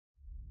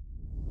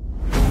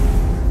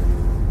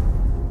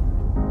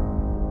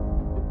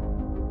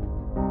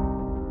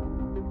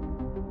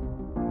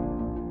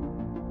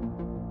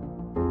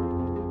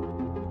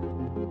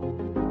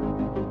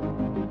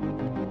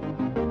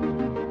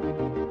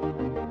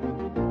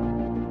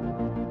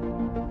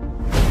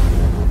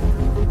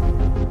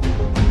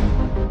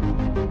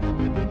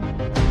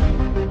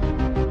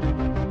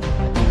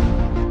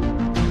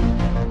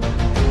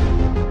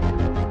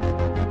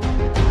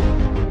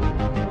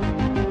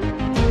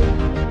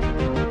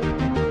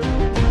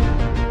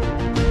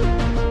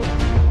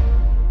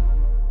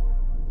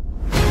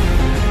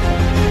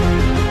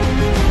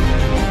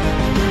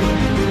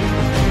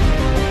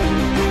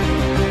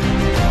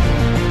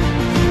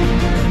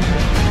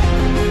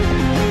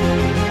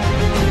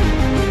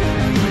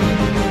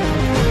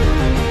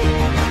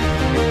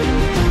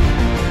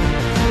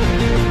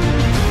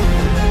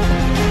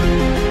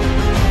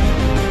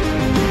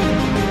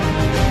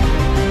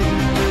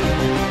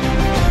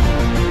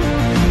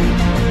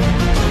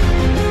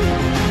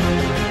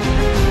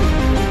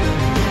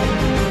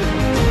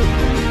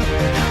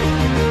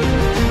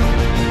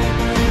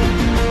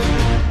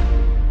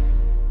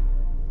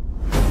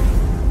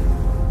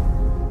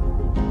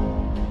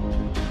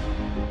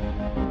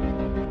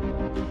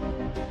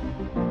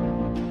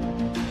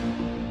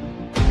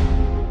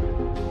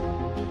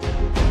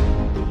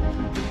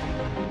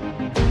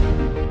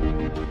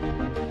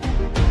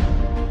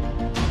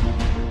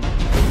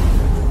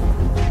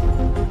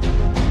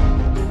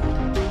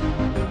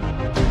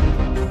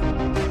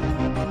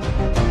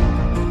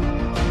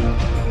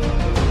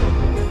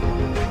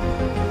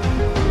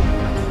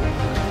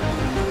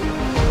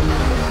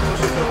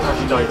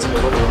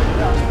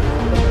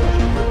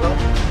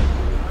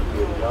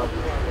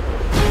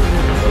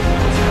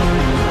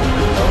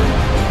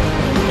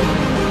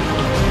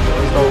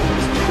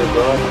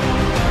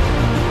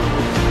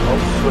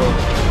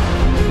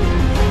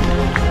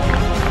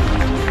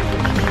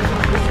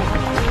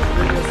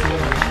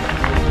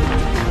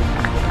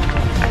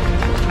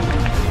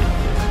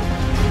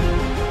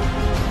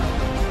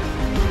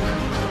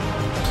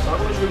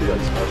შვილი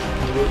არის ხარში.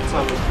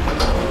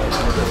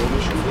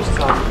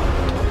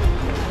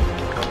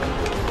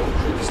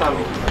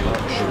 3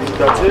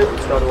 შვიდაძე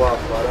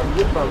 28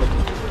 ვარამიე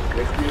 18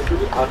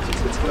 ლექტიოშვილი 10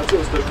 ცეცხლაძე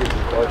 27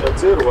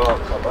 კვაჭაძე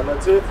 8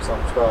 კაპანაძე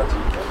 70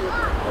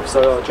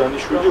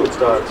 ავსაჯანიშვილი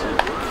 30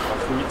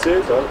 ახმიძე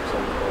და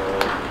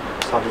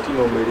 13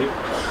 ნომერი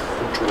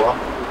უჭუა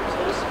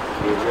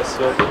იბერიას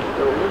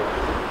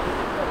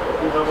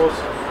დინამოს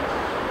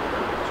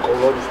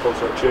სკოლა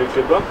რუსთავსაც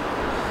შეექება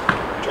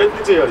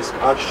ჭედლიძე არის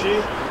კარში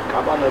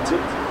კაპანაძე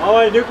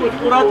დავაი ნიკუს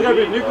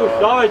ყურადღებით ნიკუს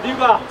დავაი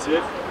დიბა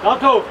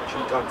დათო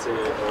ჩიტანძე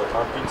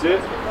ტამპიძე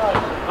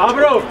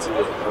აბრო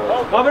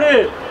გაბრი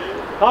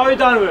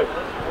თავიდანვე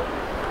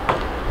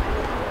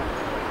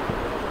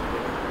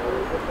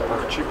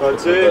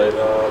არჩიბაძე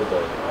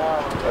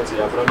კაცი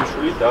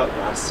აბრამიშვილი და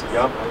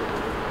ასია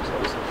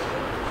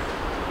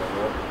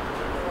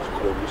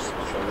სკოლის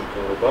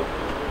შემოქმედება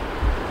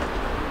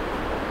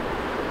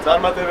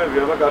წარმატებები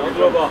აბა კარგი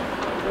გლობა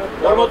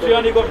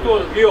 40-იანი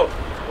გორტუოლ გიო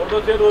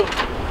 40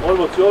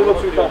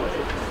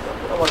 თამაში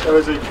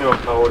ამატევეზე იქნება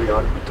მთავარი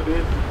არბიტრი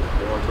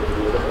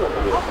ლევანტობრია და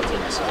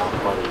ხაცენის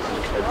მარეზე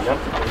იქნებიან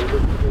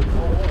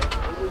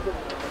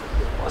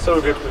ასევე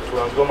გეტყვით თუ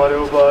ამ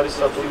მდგომარეობა არის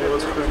სატურნირო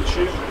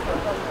ცხრილში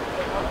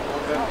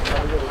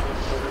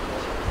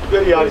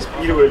იბერია არის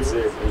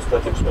პირველზე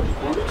 36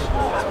 გოლით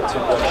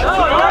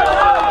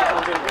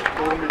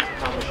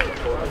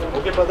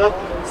მოგება და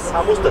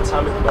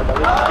 73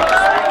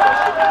 ბატალიონი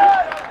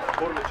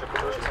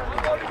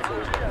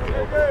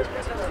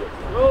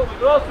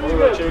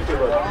ფორმე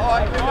ჩაკეთებაში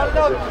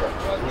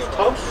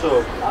რუსთავს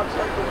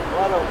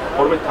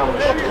ფორმე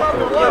თამაში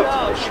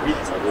 7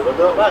 წადება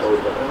და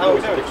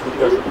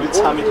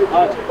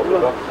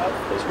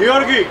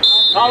გიორგი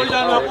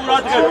თავიდანვე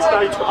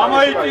ყურადღებით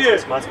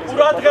ამაიტიეს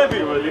ყურადღები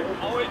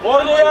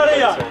ორნი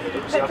არიან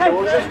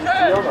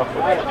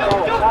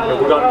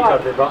როგორ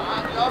ვითარდება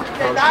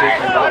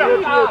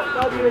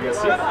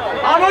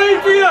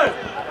ამაიტიეს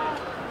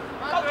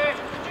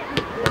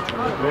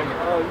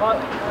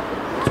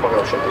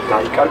მაგრამ შემდეგ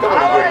დაიკარგა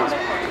იბერიის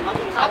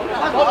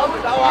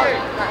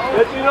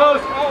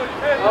ეწინოს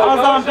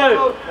აზამდე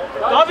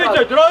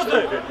დავიჯე დროზე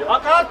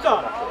აკაცა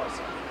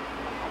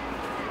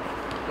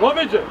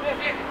რომიჯე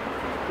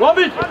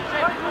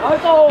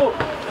აკო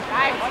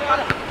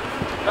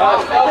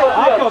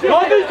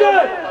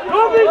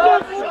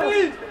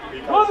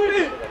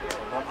რომიჯე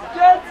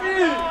ჯეცი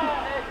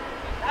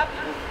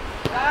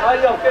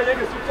აიო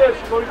კელეგე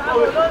სუცერში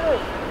მორიწყოვე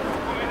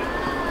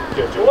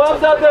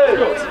უამზადე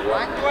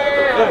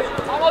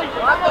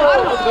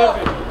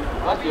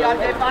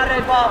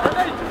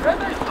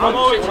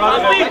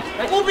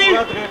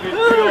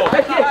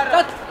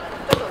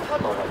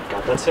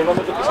გადაცემა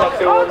მეტოქის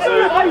არქეოლოგზე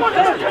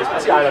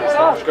ეს არ არის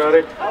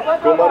სამშკარე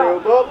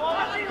მდგომარეობა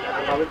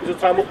ამ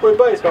ეპიზოდს არ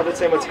მოყვება ეს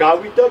გადაცემაც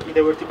გავიდა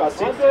კიდევ ერთი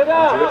პასი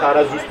ამჟამად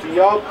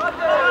არაზუსტია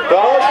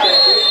და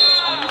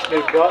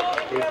შეგვიძლია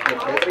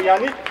 11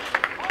 მეტრიანი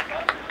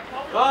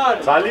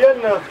ძალიან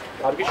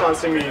კარგი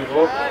შანსი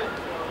მიიღო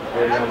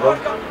იბერიამ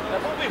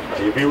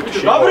დებიუტი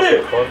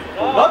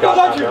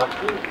შეგვიძლია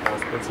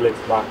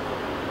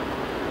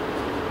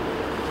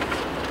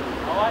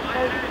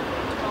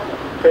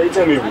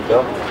ფეიძე მივიდა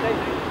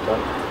და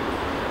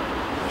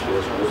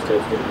შეგვიძლია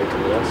 11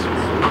 მეტრიანს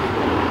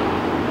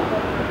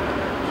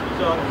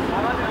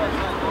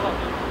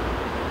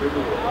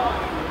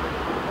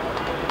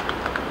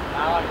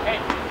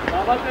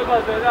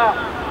დავატებაზე რა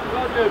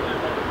ვაჯები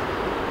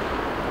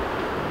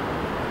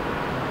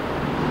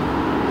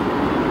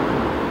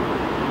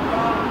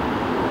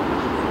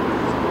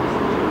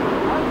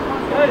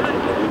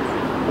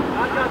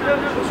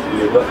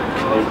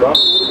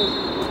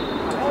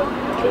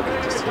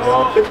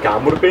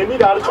გამურბენი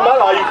რარჭმა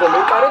აიღო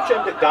მეტარებს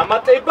შემდეგ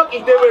დამატება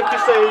კიდევ ერთი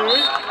სეივი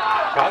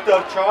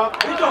გადარჩა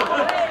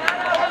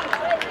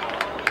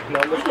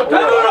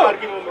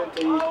კარგი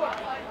მომენტი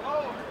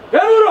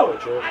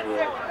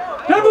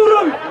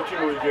დებურავი უჩი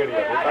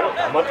მოიგერია მეტარებს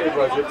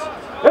დამატებაზეც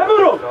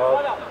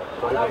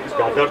ის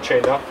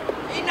გადარჩენა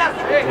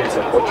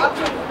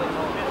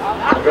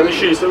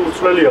გალიში ისე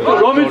უცვლელია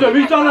რომიძე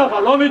ვიტანახა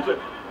რომიძე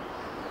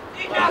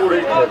პური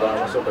იქნება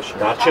ამასობაში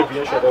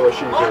დარჩებიან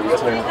შეტევაში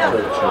იბერიას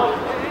მემკვიდრეებში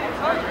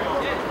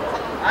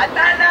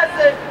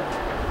ატანაზე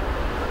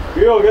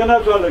გიო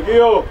გენაცვალე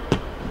გიო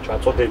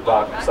ჩაწოდება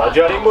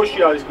საჯარიმოში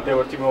არის კიდევ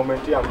ერთი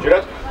მომენტი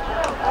ამჯერად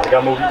არ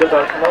გამოვიდა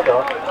დარტყმა და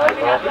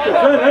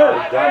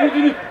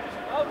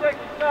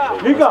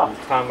ნიკა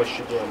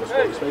თამაში დინამოს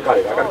სკოლის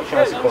მეკარე რა კარგი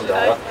შანსი ჰქონდა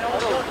რა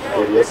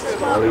იბერიას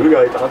მალევე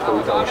გაიტანა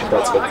თოვლი თამაში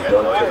დაწყებდა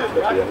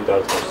მეტრიანი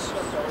დარტყმას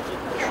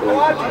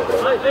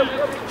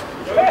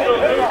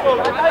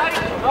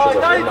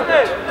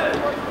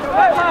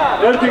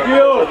ერთი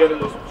გიო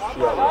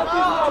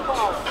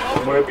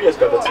მოები ეს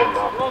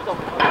გადაცემა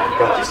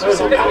გადის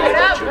ისე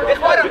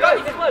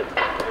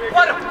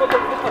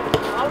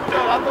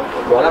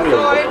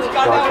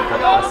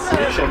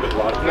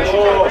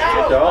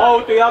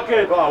აუტი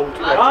აკეთ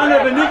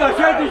ანები ნიკა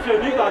შედი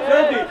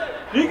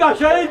ლიგა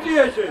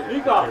შეიწიე შე,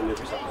 ლიგა.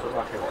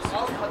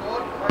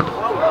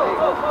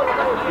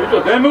 ვიტო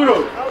დემურო.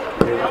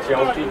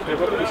 აუტი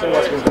იქნება და ისე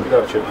მასკინები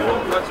დარჩები.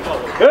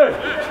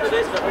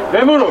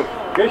 დემურო,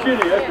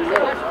 გეშინი ეს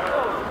ვიდეო.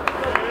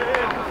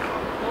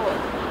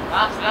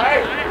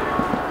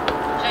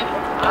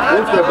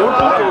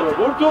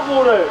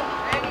 ბურთუყურე.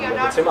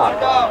 ცემა არ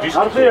გადის.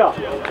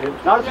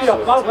 ნარცია,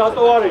 ხალხ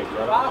რატო არის?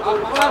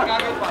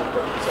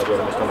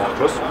 საბერმოს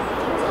თამაშოს.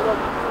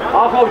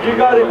 ახავ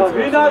ჯიგარი ხო,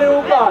 ვინ არის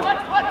უკან?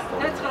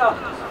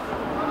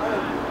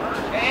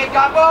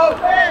 გაბო!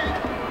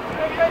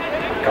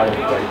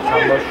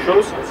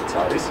 თამაშოს, ესეც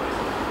არის.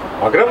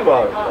 მაგრამ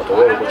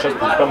ბატონო, როგორც ჩანს,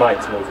 ბურთა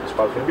მაინც მოუწევს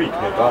ფარფლები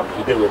იქნება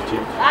კიდევ ერთი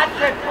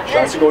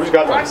შანსი გოლის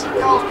გატანის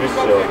იბერიის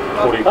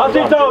ხური.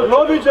 დაწითაო,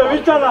 რომიძე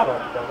ვის დანახა?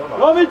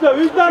 რომიძე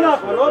ვის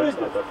დანახა?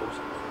 რომიძე.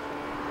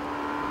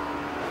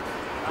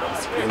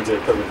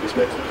 სპინძერთა ვიდის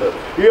მეცნიერა.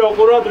 გიო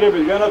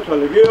ყურადღებით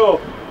განაცვალე, გიო.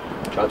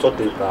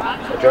 ჩაწოდება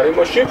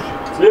საჯარიმოში.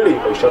 ძლიერი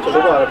იყო ის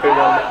ჩაწოდება, არაფერი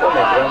არ მოხდა,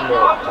 მაგრამ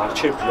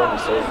დარჩებიან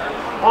ისე.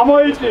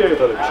 ამოიწიე.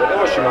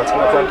 შეტევაში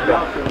მარცხენა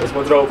ფლანგიდან ეს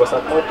მოძრაობა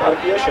საკმაოდ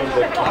კარგია,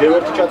 შემდეგ კიდევ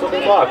ერთი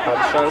ჩაწოდება, აქ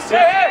არის შანსი.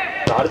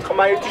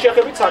 დარტყმა ერთი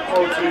შეხებით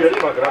საკმაოდ ძლიერი,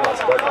 მაგრამ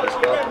ასე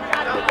დაკარისდა.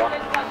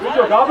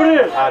 ვიჯო,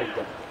 გაბრიელ. არის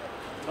და.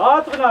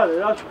 ატყნარე,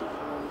 რა.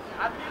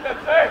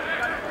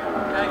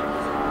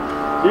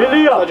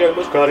 ილია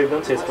საჯარიმოს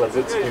გარედან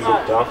ცეცხლაძე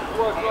წინობდა.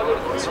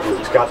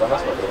 ის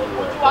გატანას, მაგრამ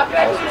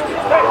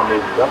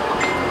გამოვიდა.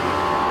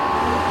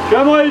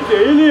 შემოიწიე,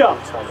 ილია.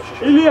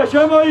 ილია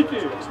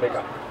შემოიწიე. ის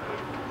მეკა.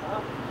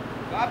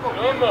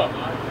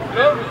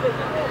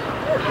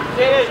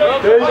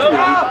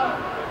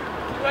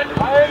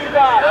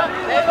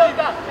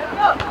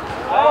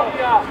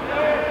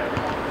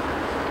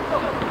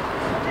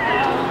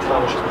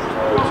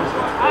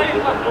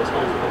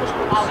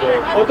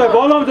 კოტე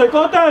ბოლომდე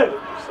კოტე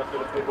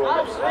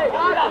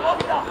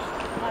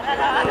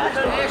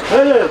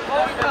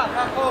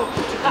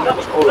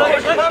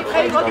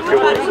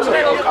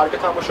კარგი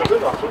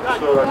თამაშობენ ახლა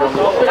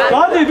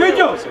გადი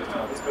ბიჭო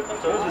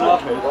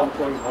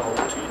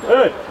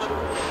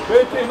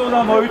ბეჭი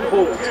უნდა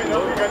მოითხო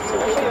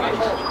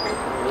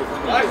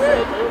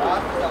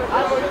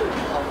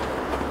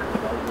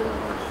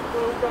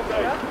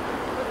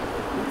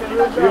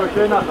ბიო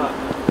შენახა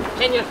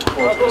Senior.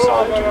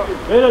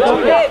 მერე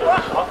დაგე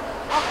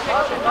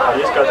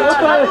ეს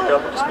გადაცემა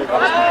გაბუქის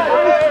მეკარიზმი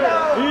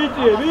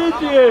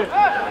ვიტიე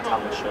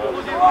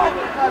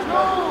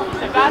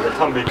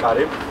თან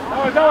მეკარი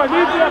დავай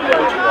ვიტიე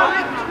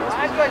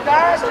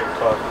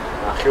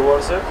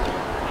ნახევარზე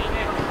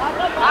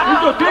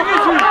ვიტო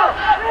დეგიში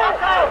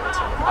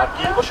აქ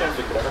იყო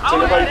შემდეგ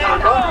რაღაცება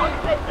იქნება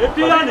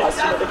ეპილანი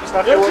ასიმეტრის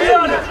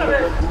ნახევარზე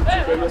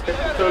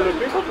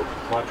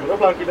მაჯურა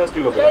ბლანკიდან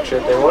სტილობენ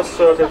შეტევას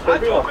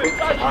თეთრები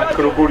აქ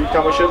როგორი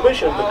თამაშებენ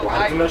შემდეგ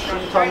ვარდნაში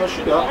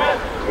თამაში და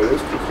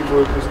ეს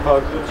ტიპის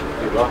ფარგლი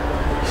ხდება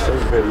ისე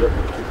ვერია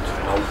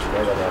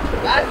აუტმა და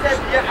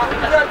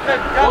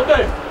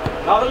ოდე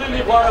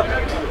ნაღლილი ყარა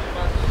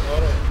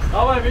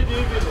დავай მიდი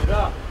იგინე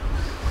რა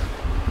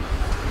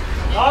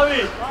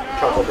დავი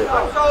ჩაკობება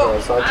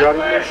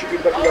საჯარიმოში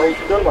პირდაპირ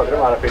აუტიდან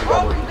მაგრამ არაფერი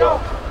გამოვიდა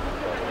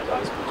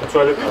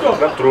ცვალები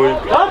მაგრამ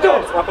დროები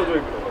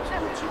საფოდოები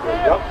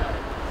ციგოია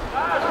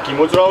კი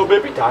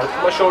მოძრაობები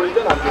დარტყმა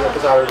შორიდან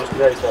ამჯერადაც არ არის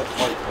და ის რა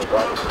თქმა უნდა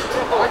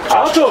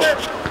ათო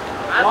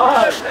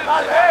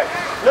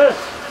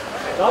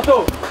ათო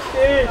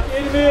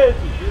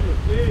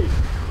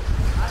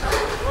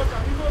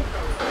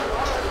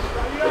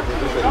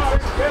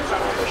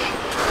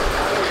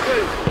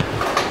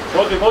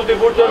მოდი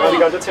ბურთები არის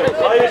გადაცემა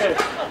აიღე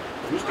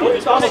ზუსტი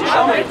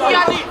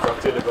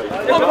გაგრძელება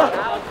იქნება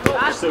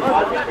ისე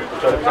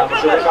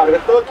თამაშობა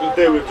კარგად და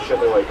კიდევ ერთი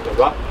შეტევა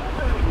იქნება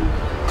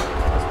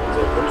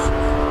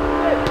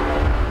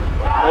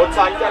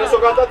საინტერესო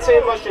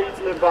გადაცემა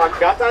შეიძლება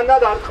გატანა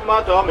დარტყმა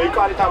და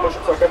მეკარი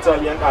თამაშობს აქაც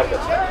ძალიან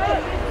კარგად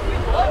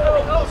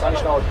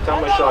სანიშნავად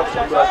თამაშა აქვს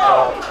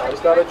არის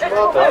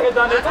დარაჯმა და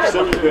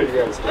სევიდერი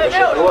არის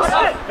შეტევას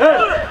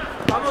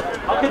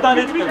აქედან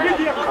იწვევ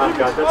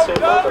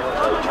გადაცემა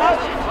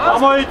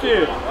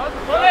ამოიწიე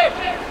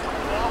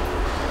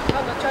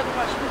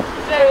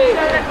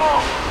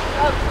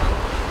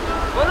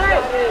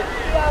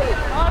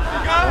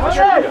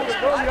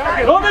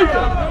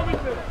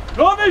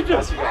რომიჯა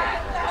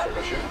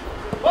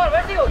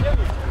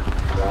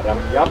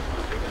არამია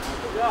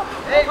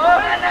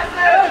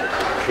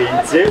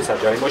ხეიძე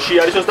საჯარიმოში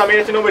არის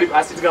 21 ნომერი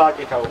პასიც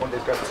გააკეთა ოღონდ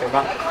ეს გადაცემა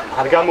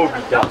არ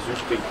გამოვიდა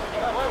ზუსტი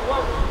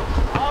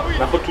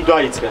ნახო თუ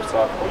დაიწყებს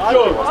რა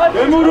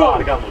დემურო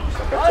არ გამოდის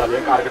აქ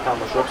ძალიან კარგი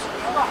თამაშობს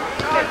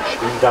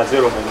შვილდაზე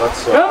რომელმაც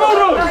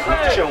დემურო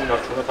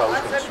შეუნარჩუნა თავის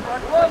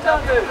გუნდს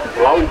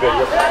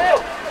ლაუბერია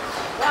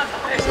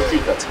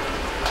ზუსტიც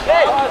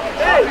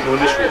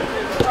ნონიშვილი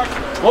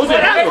მოდი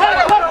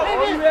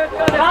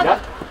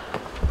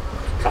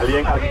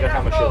ძალიან კარგი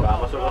გათამაშება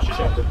ამას ოღონდ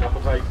შემდეგ ნახო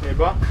რა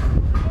იქნება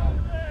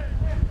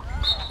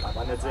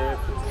აბანაძე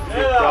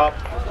და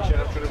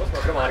შენარჩუნებას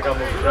მაგრამ არ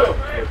გამოვიდა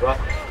იქნება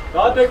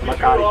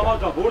გადაგიჭირო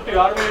ამადა ბურთი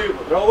არ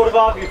მიიღო როგორ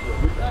გააკეთო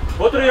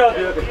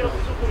მოტრიადი აკეთე.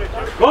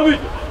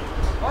 გამიდი.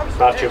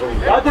 დარჩება.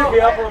 დადეგე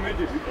აფრო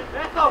მიდი.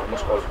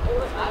 მოსკოვი.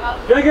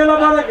 გეგელა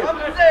მარაკე.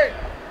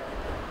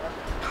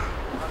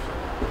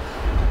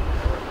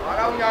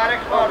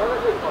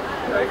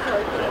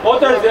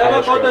 Potezi, ema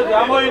potezi,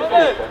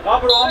 amoiti.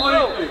 Dobro,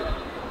 amoiti.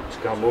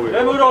 გამოვიდა.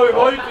 Memurovi,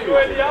 moiti.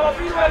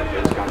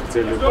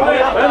 გაგრძელება.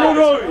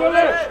 Memurovi.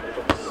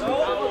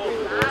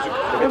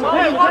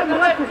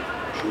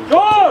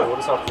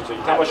 ორი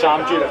საფუძველი თამაში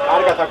ამჯერად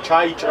კარგად აქ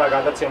ჩაიჭრა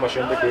გადაცემა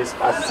შემდეგ ეს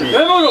პასი.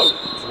 Memurovi.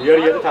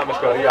 ზიარია და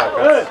თამაშგარია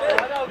აქაც.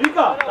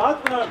 ლიკა,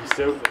 დაწყნარ.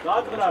 ისევ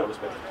დაწყნარ.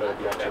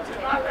 სპექტაკლები აქაც.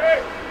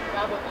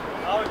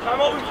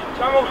 ჩამოვიდი.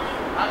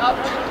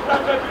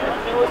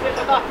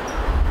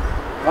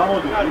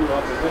 გამოდი,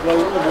 ეხლა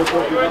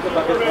მოსვდი და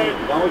დაკეთე.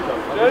 გამოიჩა.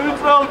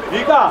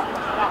 ლიკა.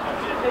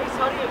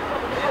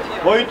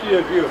 მოიწიე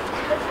გიო.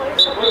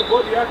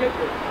 მოდი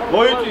აკეთე.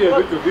 მოიწიე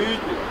ბიჭო,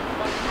 ბიჭი.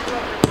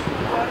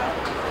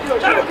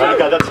 კარგი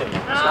გადაცემა.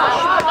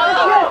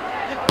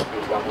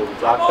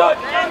 გამოვიდა და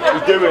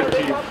კიდევ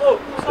ერთი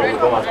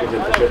კომასკეზე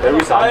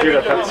შეტევის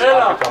ამჯერადაც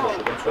აქ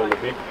თამაშობენ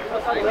ცოლები.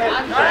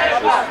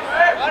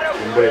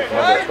 უმბრეთ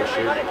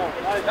მაგაში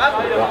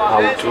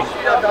აუტი.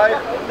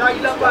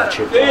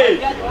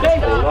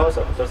 და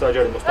საკუთარ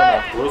საჯარიმოსთან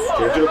ახლოს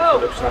ჯერჯერ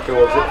ფოტოებს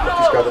ნახევარზე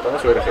ფოტოს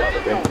გადატანას ვერ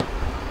ეხებოდნენ.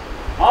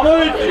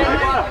 ამოიწი.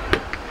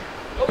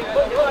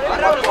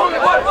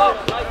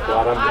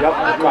 არამია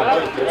უკანა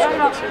ეს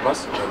გადაცემას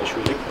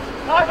ჯანიშვილი.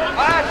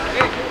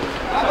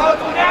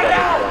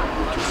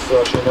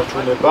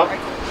 შენარჩუნება.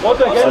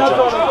 მოდე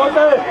გენაცვალე,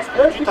 მოდე.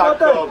 ერთი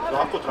მოდე.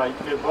 ნახოთ რა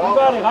იქნება.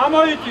 უბანი,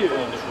 გამოიწი.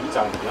 შული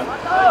ძალიან.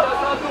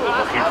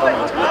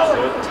 ხიფანაზე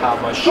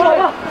თამაში.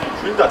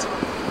 შვილ დაწყა.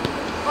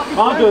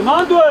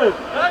 მანდო.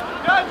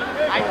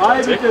 აი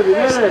ბიჭები,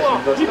 მერე.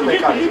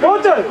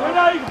 მოდე.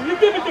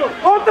 იგი ბიჭო.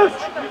 მოდე.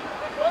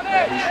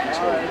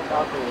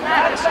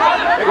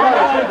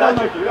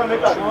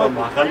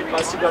 მაღალი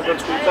პასი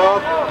გადაწყვიტა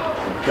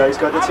და ის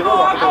გადაცემა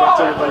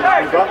ვახტოვაცება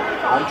იქნება.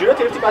 ამჯერად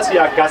ერთი პასი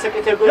აქ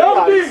გასაკეთებელი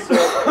არის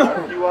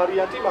კარგი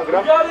ვარიანტი,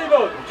 მაგრამ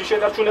თი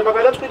შენარჩუნება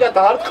გადაწყვიტა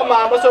და არტყმა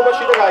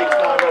ამასობაში და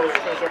გაიქცა ამავე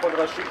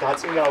შეხვედრაში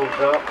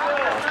დაწინაურდა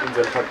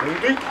ასპინძელთა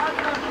გუნდი.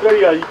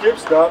 იბერია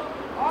იგებს და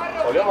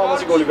ძალიან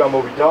ამაზე გოლი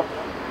გამოვიდა.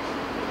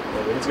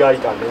 რომელიც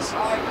გაიტანეს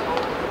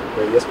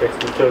იბერიას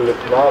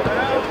ფეხბურთელებმა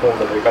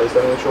თქონდა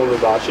რეკალისტანის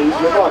შეუძლება არ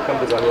შეიძლება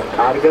აქამდე ძალიან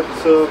კარგად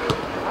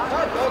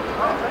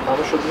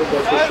თამაშობდნენ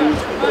დასაში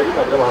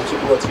მაგრამ ამ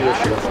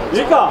სიტუაციაში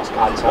ლიკა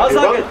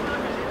ასაკეთ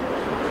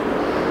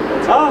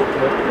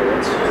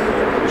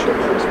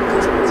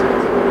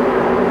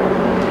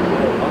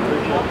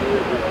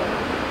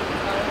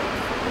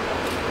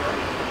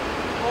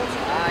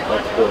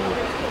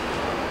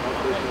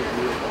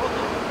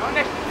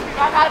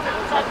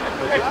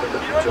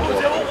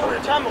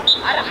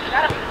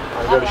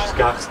ანგელიშის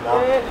გახსნა.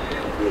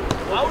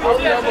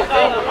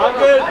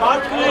 ანგელ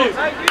მარტკი.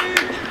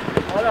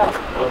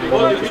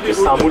 მოდი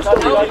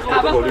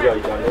გოლი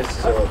გაიტანეს.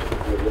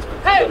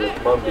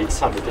 მან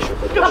 13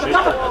 შეხვედრაში.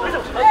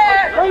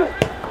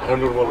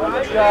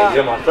 ნორმალური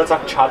შეიძლება მართლაც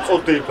აქ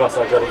ჩაწოდება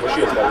საჯარიმოში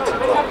ეს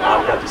გაიცემა.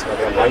 არ გადის,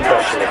 მაგრამ მაინც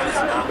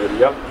დაშეიძლება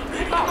იბერია.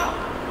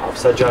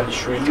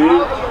 აფსაჯანიშვილი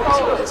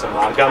ისედაც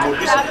არ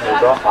გამოდის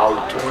იქნება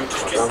აუტი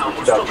მაგრამ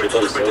გუთი დარჩება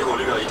ისე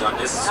გოლი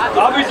გაიტანეს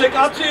დაბიძე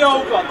კაცია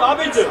უკან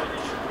დაბიძე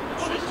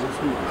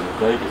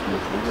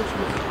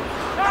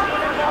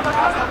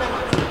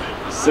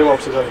ისე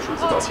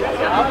აფსაჯანიშვილიც კაცია არ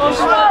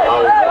გამოდის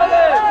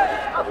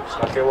აუტი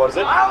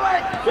საკევარზე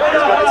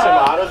ეს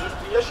გადაცემა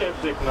არაზუსტია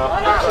შემდეგ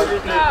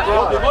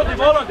მოდი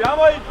მოლონდი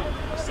ამოიწი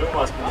ისე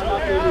მასპინძლა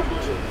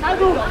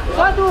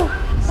სადუ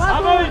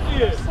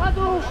ამოიწიე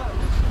სადუ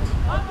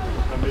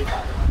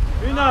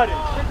ვინ არის?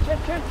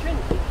 ჩენ.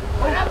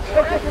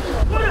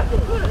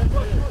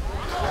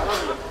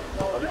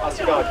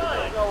 ასე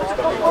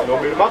გააკეთა.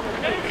 ნომერმა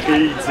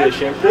ხეიძე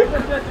შემდეგ.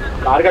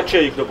 კარგად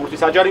შეიგდო პურტის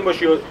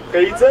საჯარიმოში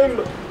ხეიძემ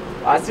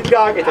ასით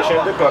გააკეთა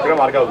შემდეგ, მაგრამ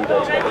არ გავიდა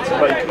ეს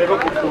გადაცემა. იქნება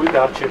კუთური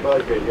დარჩება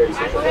იბერია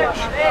ისე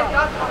შემთხვევაში.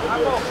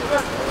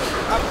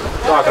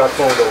 რა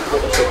თქმა უნდა,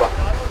 უპროტესტება.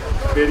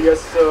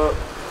 იბერიას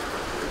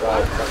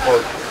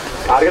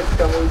კარგად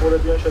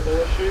გამოიყურებიან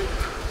შეტევაში.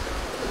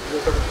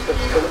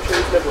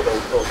 შეიძლება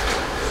უფრო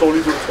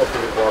სოლიდური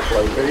ყოფილიყო ახლა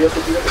იბერიას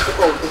უპირატესობა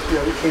ყოველთვის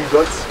არის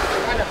თუნდაც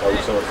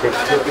აუცილებლად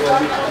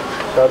ფეხბურთელი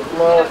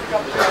დარტყმა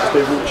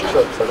სტეგულში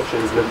სადაც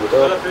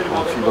შეიძლება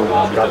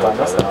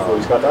გატანა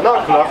საფრთხის გატანა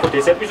ნახოთ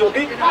ეს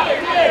ეპიზოდი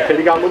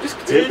ხელი გამოდის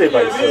გრძელდება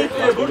ეს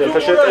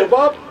მასპინძელთა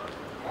შეტევა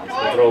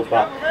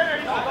დროობა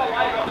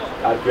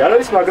კარგი არ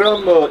არის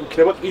მაგრამ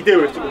იქნება კიდევ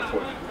ერთი კუთხე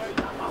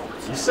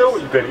ისევ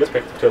იბერიას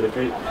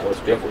ფეხბურთელები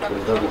მოწვიან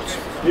კუთხიდან გულს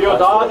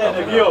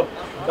გიო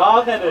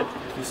დაანენე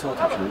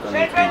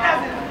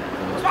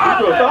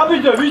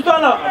დაბიძე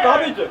ვისთანა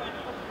დაბიძე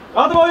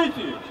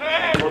გადმოიწი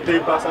მოდი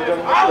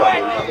პასაჟერებში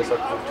გამოვიდა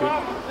საკუთი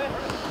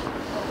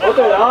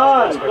ოტე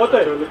ოტე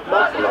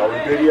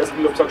იბერიას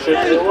გლობს აქ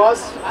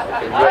შეტევას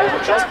იბერია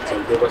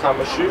ჩასწრდება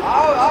თამაში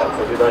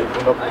საკუთი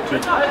დაიბრუნა პუნქტი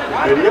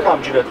იბერია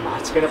ამჯერად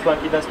მარცხენა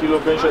ფლანგიდან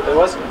ცდილობენ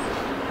შეტევას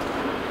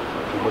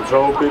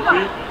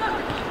მოძრაობები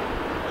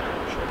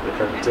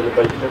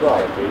გაგრძელება იქნება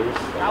არაფერი.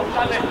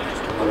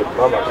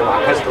 მაგრამ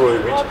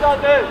აკასტროებით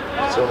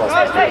ცელმას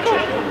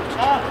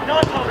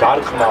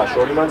დარტყმა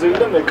შორი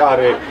მანძილიდან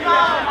მეკარე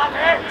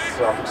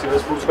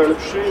საფიქსირეს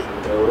ფურცელებში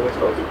მეორე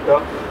მეტყავდით და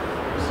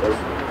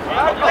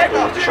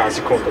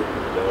შანსი ქონდა.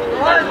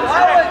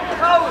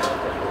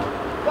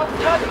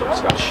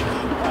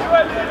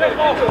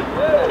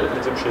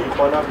 ეცემ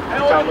შეიყვანა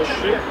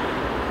თამაში.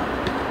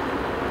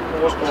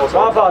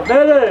 ბაბა,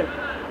 მერე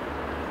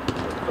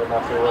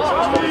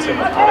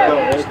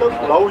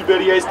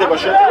Iberia ესდება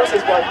შეტევას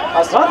ეს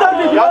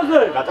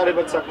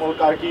გატარებაც საკმაოდ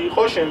კარგი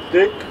იყო,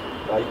 შემდეგ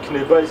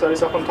იქნება ეს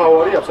არის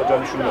ახალმთავარი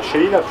აბსაჯანიშვილმა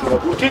შეინარჩუნა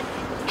გუნდი,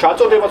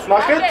 ჩაწოდებაც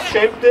ნახეთ,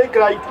 შემდეგ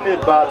რა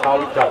იქნება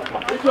თავით დარტყმა.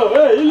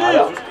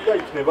 ილია ზუსტია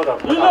იქნება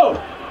დარტყმა.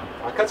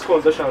 აქაც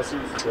ხონდა შანსი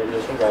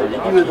Iberias რომ გაიგო.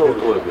 იგივე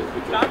დაუტოვებიათ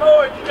ბიჭო.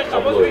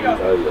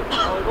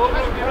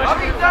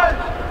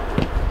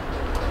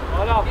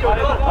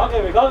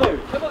 გაღები.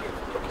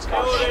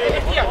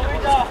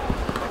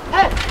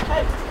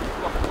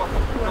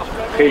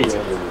 Хейзе.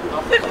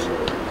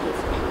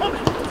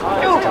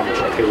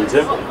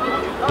 Хейзе.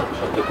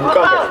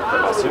 Букака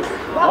пасив.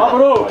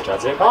 აბრო.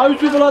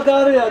 ავიცილად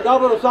არია,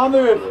 დაბრო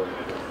სამივე.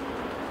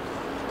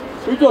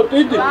 ვიდო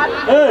ტიტი.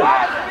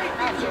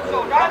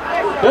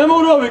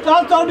 დემუროვი,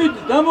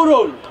 კანტონიტი,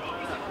 დემუროვი.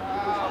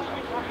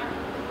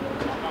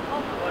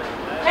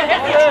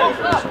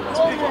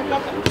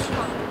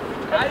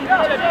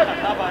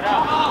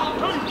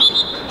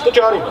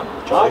 ჯარიმა.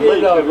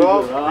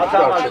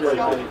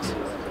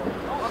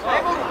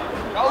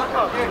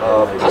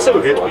 ასევე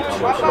გეტყვით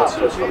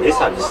ინფორმაციას, რომ ეს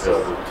არის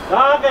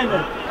დააყენე.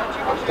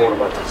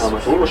 ფორმატის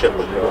სულ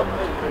შეფერდა.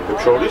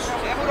 შორის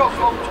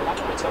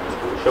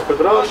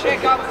შეფერდა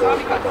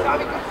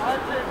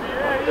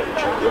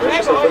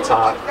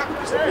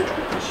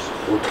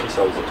ოთხის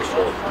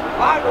ალბათო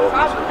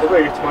და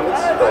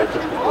ერთმანეთს და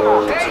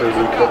ერთმანეთს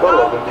იქნება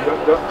ლაგუნდიდან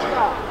და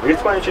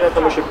ერთმანეთში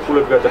ნათამაშები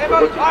ფულები გადახვდება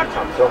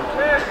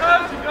თითქოს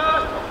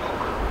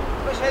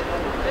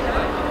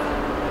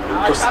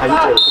то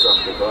საინტერესო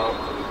გახდება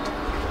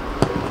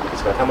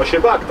ეს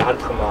გათამაშება აქ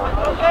დარტყმა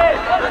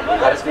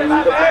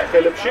გარსმენდა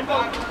ფეხელებში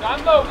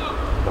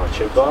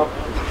დარჩება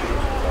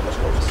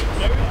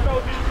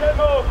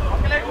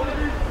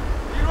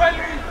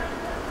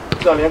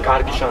ძალიან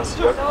კარგი შანსი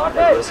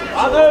აქვს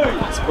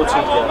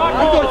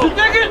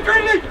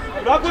 100%-იანი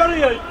რა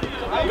გვარია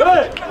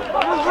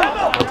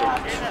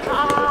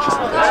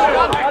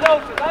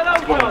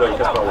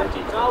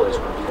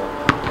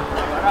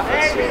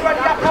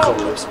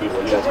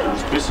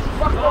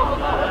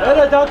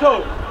ერე დათო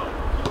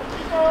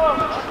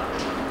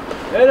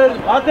ერე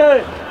მათე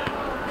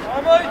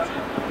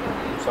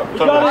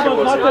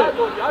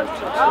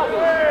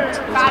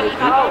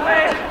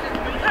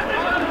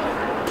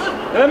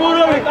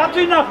დემუროვი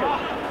კაცი ნახე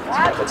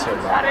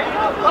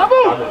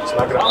აბუ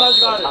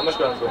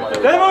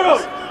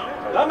დემუროვი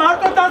და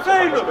მარტო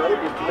დასეილო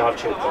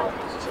დარჩება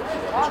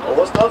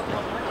სკოლას და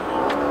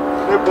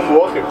ნებო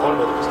მოახერხ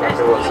ხოლმე ის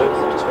ნახევარზე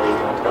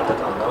წვეულით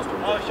გადატანავს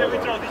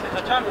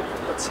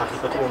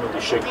სახიფათო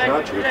მომენტი შექმნა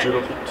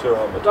ჯერჯერობით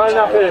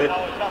ნახე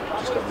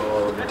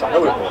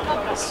თანავებმა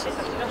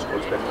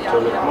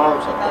სპორტსმენებმა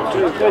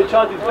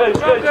ჩადი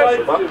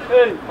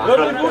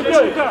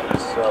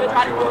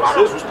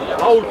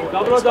აუტი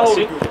დაბრა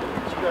დაუტი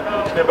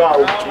იქნება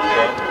აუტი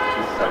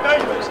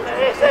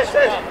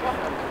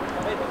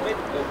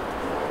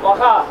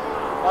ვახა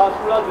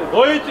ასულაზე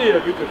მოიწიე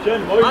ბიჭო შენ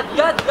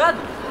მოიწიე გად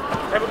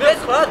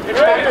ეს ხარ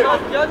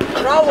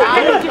ბრავო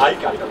აი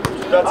კაი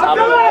და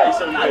წამოვიდა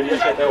ისე Iberia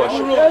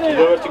შეტევაში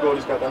პირველი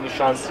გოლის გატანის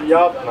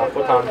შანსია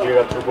ნახოთ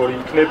ამჯერად როგორი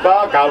იქნება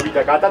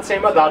გავიდა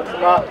გადაცემა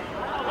დარტყმა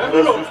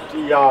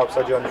ზუსტია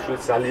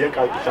აბსაჯანიშვილს ძალიან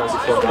კაი შანსი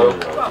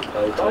ჰქონდა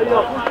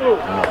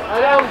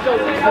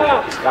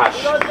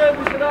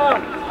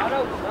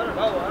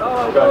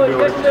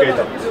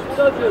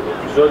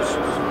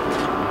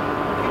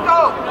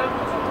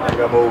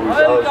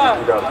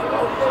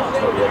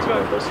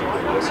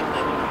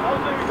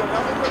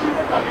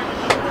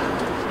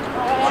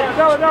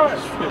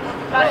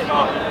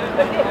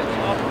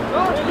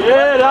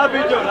რა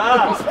ბიჭო რა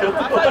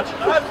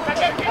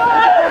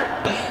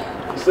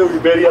ისე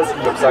Iberias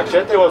გიობს აქ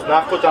შეტევას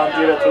ნახოთ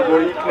ამჯერად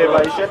როგორი იქნება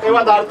ის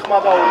შეტევა დარტყმა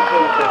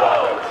დაუხდება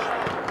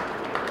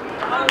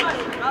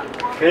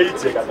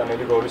ხეიძე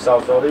გატანილი გოლის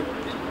ავტორი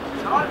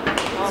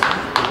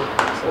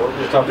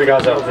ორგუთამდე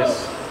გაძარცეს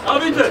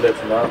ავიდე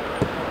ლებმა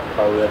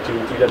თავი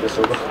და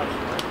დასობა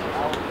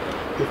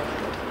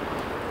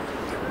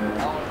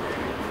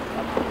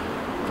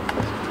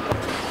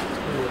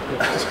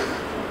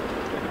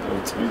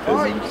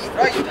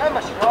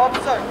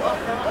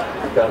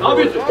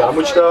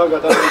გამოჩნდა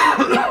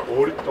გატანილი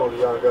ორი ტოლი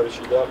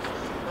ანგარიში და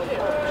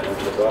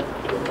შეიძლება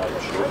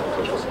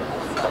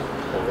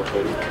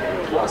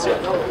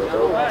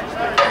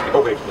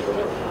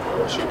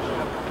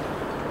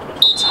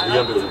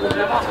ძალიან ბევრი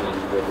გოლია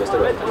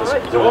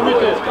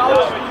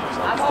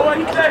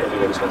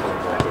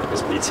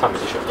ეს მიცამი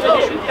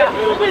შეფერდა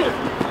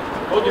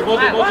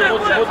მოდი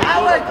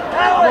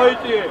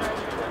მოიწიე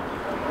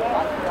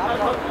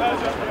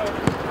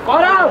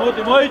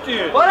მოდი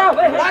მოიწიე.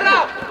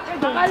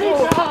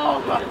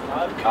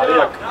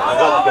 კარია,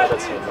 მაგალი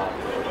გადაცემა.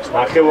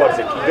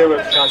 ნახევარზე კიდევ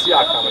ერთი შანსი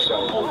აქ თამაშია.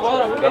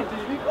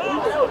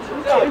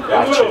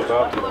 გაჩერდა.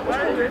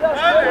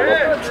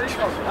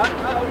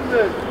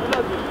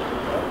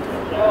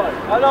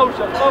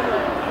 ალაუშა,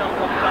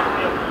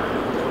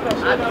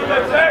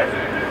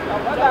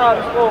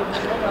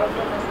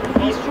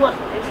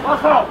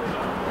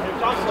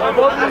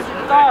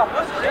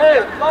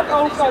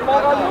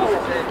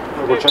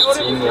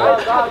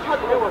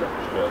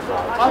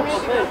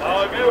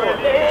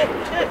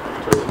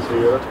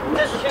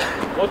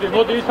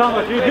 მოდი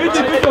ითამაში. დიდი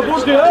ბიჭო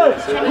გუნდი,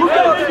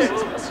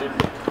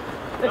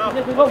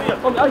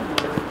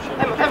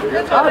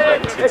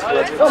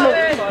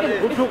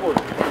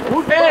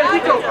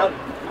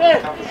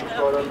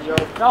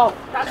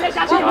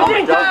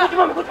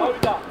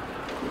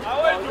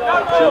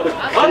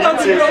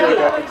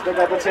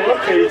 გადაცემა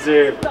ხეიძე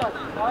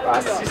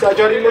ასის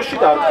აჯარიმოში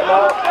დარტყმა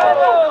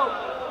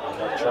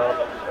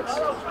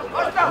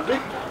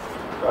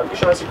კარგი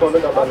შანსი ჰქონდა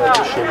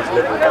გაბანაძე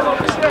შეიძლებოდა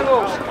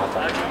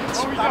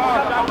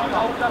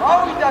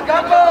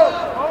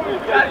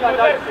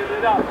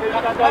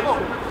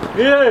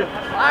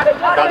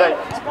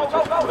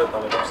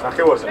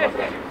ნახევარზე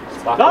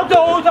მაგრამ დადო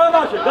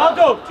უთამაშე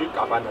დადო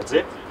გაბანაძე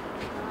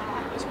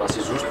ეს პასი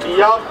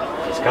ზუსტია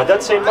ეს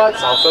გადაცემა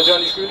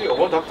ზავსაჯანიშვილი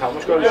ოღონდ აქ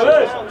თამაშგარის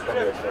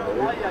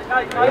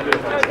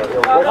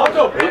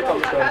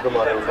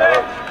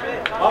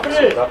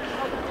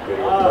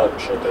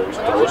შეტევის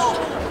დროს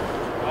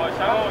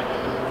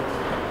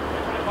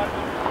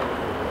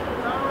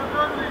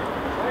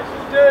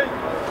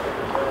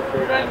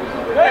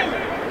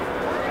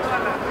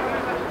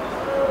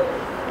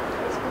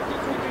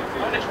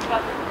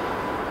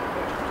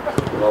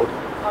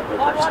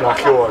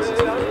ნახევარზე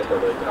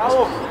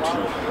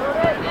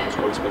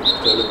სკოლის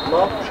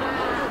სპექტაკლმა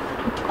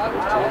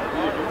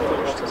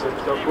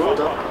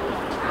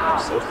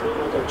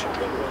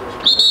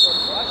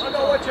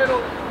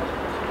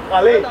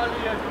Ali.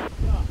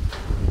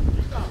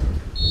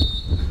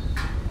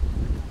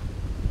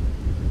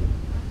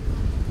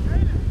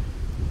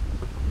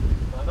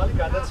 Manali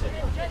გადაცემა.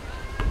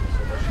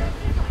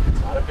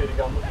 არაფერი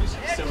გამოდის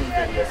ისევ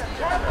იბერიას.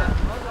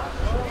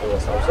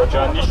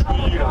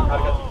 საჯანიშვილი რა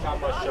კარგად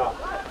ითამაშა.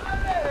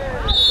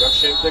 რა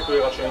შემდეგ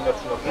ვეღა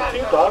შეინარჩუნა ფუთი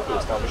და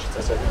ეს თამაში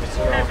წესები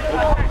მისცემა.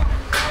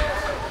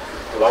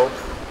 ლაუთ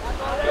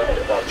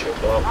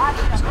დარჩება.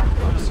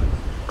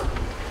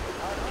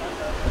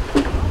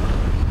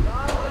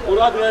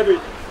 ურადრები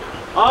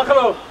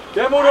ახლო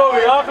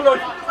დემუროვი ახლო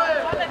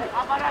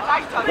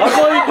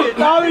გამოიდი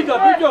დავიდა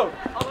ბიჭო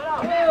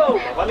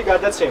მაღალი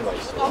გადაცემა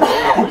ის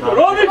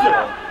რომიჯე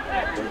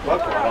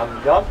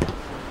ვაკარამია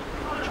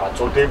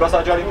ჩაწოდება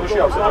საჯარიმოში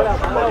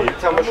აბსოლუტურად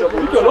ითამაშა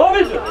ბიჭო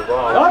რომიჯე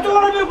რატო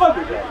არ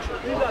მიყავდი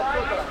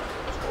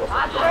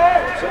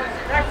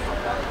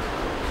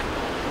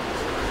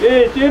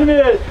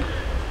ტირმეს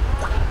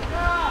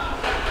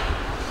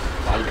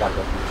აი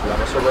კარგად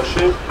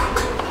ლამასობაში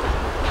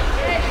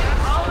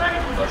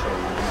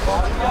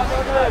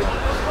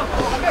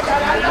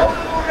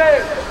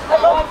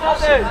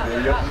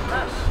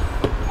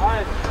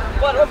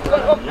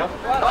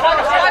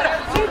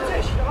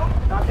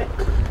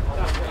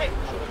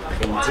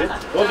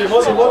მოდი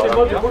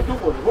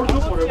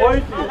ვურდუპური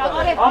მოიწიე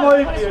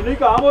ამოიწიე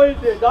ნიკა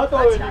ამოიწიე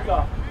დატოვე ნიკა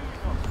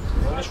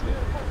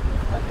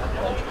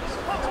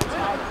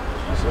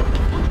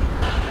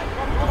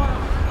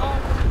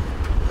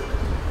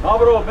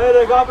გაბრო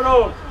მერე გაბრო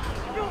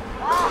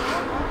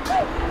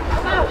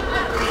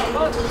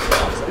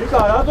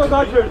ნიკა რატო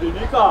გაჩერდი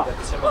ნიკა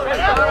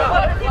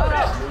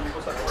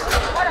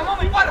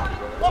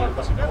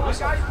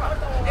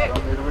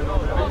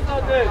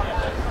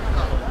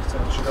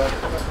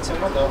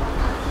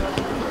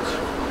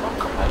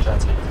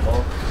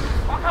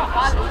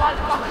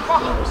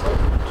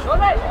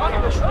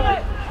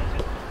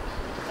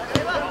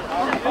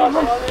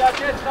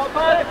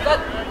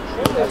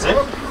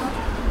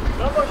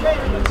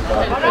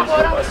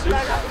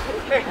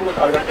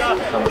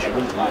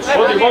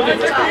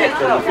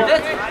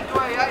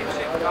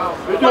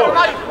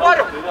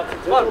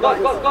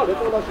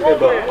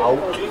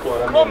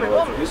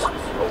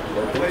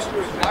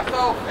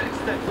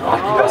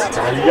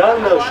ძალიან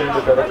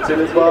შემდეგ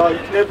გადაგრძელება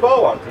იქნება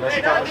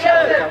ვარდნაში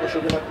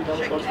თამაშობენ აქ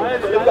დინამოს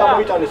სპორტსმენები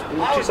გამოიტანეს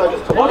ბუთის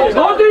აჯანყება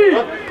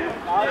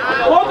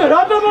მოდი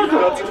რატო მოდი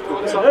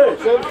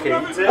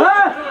ხეიძე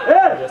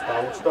ეს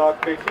დაუწდა აქ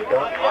ფეხი და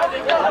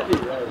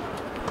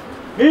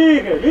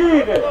მიიღე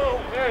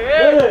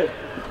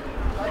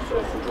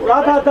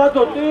რატო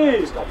დადოტი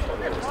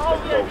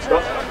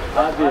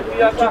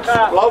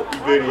ლავ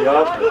იბერია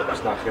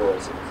ის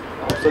ნახევარზე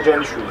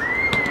ავსაჯანიშვილი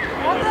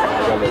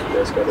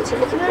ეს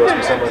გადაცემა ფუტბოლის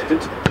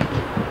მისამართით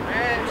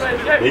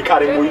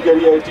ეკარე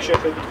მოიგერია ერთი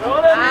შეხედვით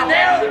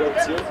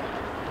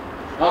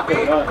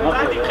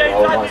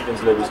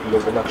მასპინძლების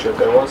გილობენ აქ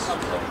შეტევას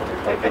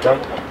აქედან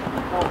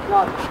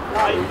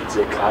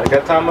ხეიძე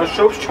კარგად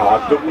თამაშობს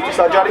ჩააგდო ბუთის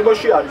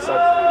აჯარიმოში არის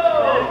აქ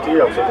კი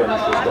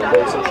ავსაჯანიშვილს და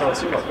ისევ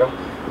შანსი მაგრამ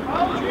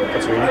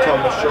რაც ვინი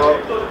თამაშა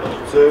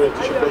ზე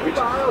ერთი შეფერებით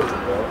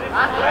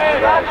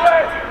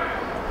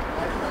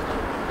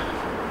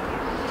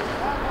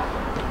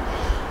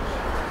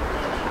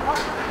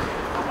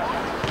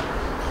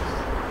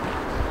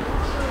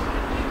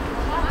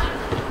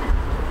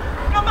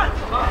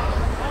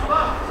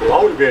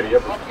აუ იბერია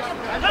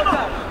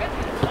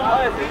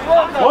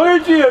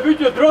მოიჭიე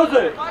ბიჭო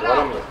დროზე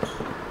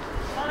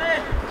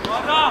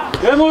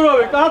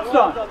გემურავი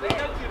კაცთან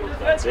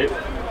ზე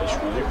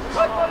შვილი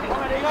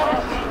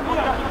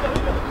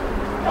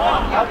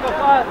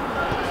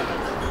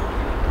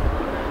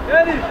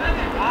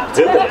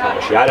ძელდა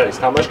თამაში არ არის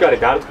თამაშგარი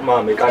დარტყმა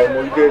მეკარე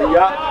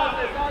მოიგერია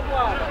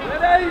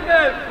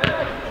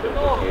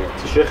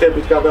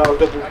შეხებით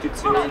გადაავდა ბურთი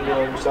წინ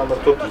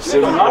სამართოდ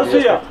ისევ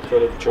მარსია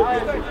თორები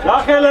ჩოგდები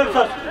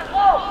ნახელებსაც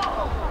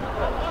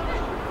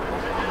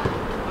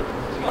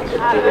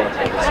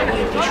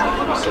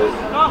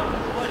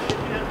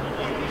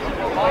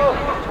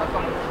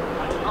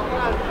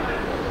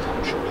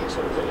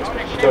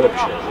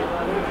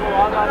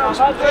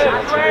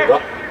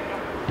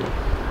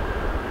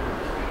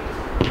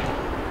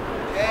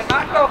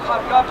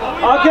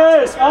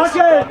აკეს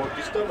აკე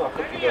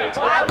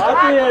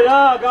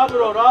რა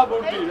გაბრო რა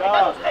ბურთი რა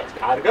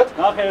კარგად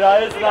ნახე რა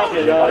ეს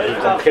ნახე რა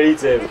ეს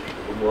ხეიძე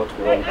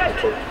მოაწყდა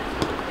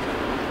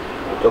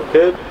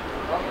თოფებ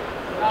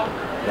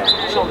და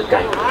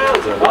შემდეგ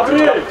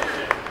გაბრიელ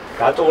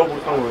გატოვა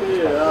ბურთთან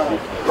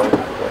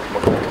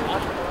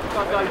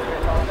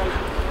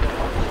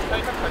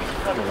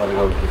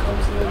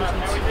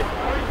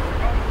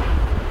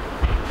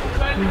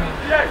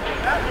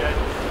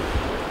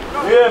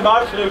ე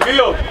მარშლი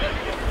გიო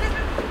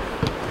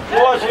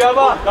შუაში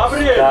აბა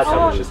გაბრიელ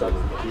გასამაშეს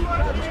ამის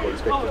სკოლის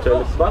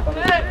სპექტაკლება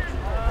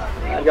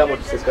ან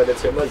გამოდის ეს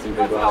გადაცემა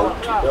ზიდება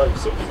აუტი და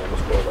ისე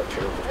მოსკოვად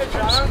შეიძლება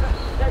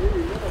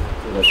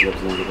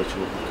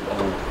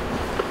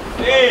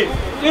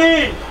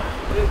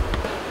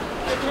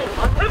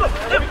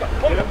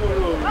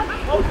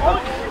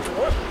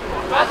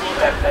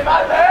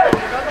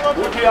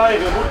ბურთი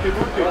აიღე ბურთი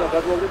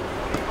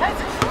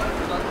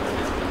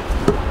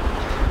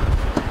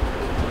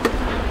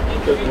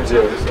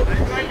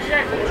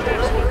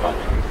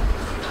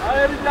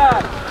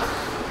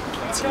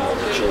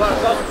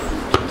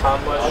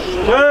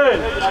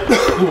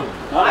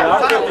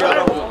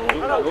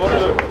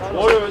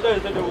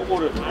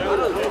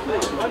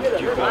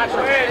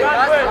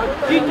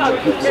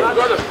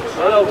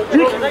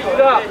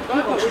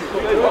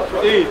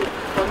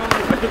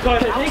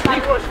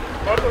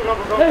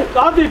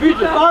Stadi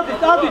bitte,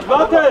 stadi,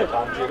 warte!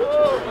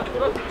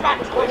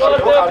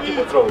 კარგი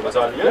კონტროლი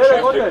ძალიან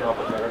შეიძლება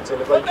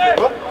გაგრძელება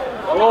იქნება.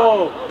 ო!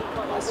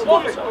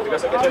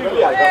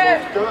 გასაკეთებელი არ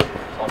გამოვიდა.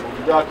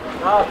 ამოვიდა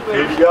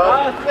იბერია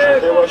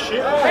თევაში.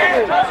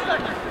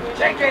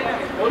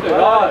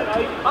 რა!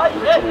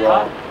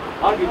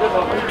 არ გიდა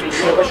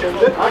შეიძლება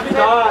შემდეგ. არ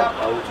გიდა.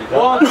 აუჩიდა.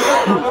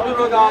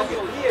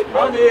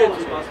 მან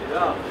ერთი მასე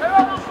რა.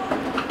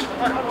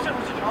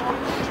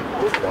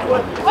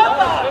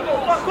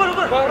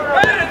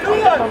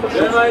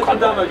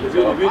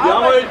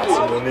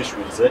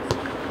 მონიშვილზე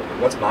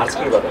რაც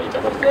მარცხნივ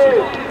გადაიტანა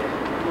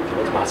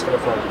რაც მარცხნივ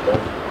ფლანგიდან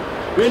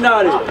ვინ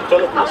არის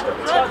თოლოპის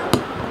კაპიტანი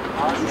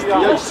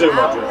ზუსტია ისე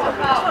მაჯორა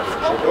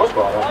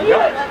შეგვიძლია არამია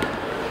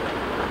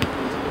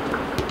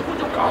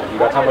კარგი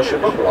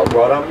გათამაშება ბლავ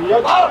არამია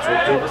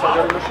ძუძუდა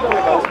საგარეში და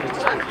გასმის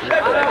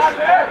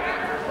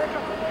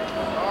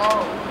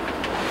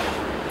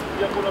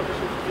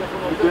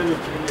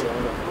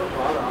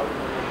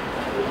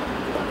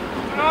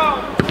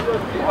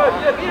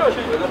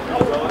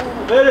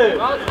Bere.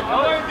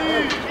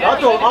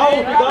 Ato,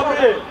 autı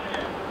gabre.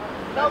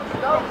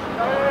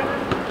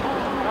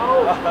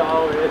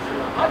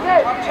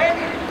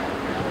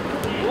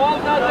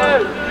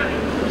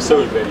 Isso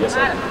é Iberia,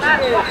 sabe?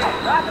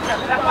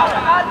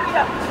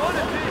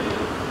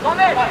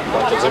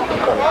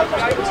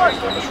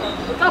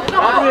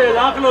 Gabriel,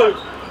 ახლოს.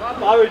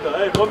 Წავიდა,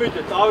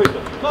 მომიდე, წავიდა.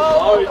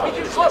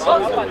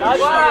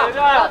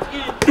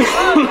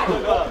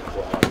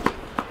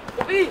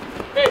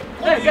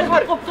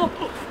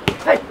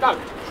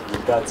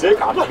 დაძე,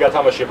 კარგი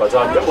გათამაშება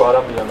ძალიან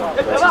გვარამიანა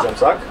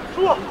გასიზამს აქ.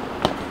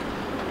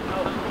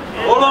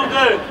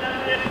 ბოლომდე.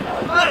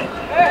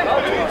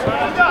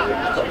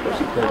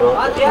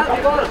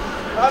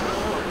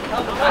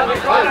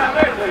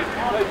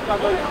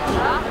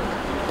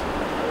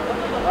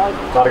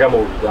 კარგა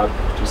მოვიდა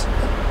ის.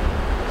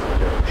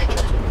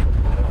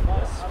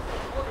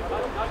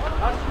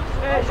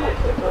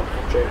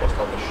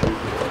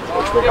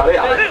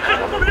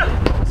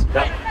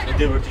 და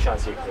კიდევ ერთი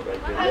შანსი იქნება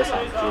იბერიას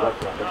ამჯერად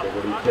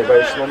ნახევარი იქნება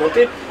ეს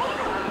მომენტი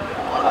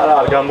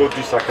არ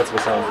გამოდის აქაც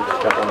მესამე ბურთის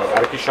გატანა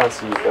კარგი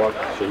შანსი იყო აქ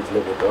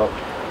შეიძლებოდა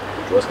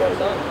ჯუას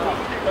გარდა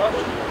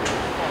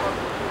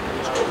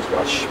სკოლის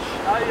გაში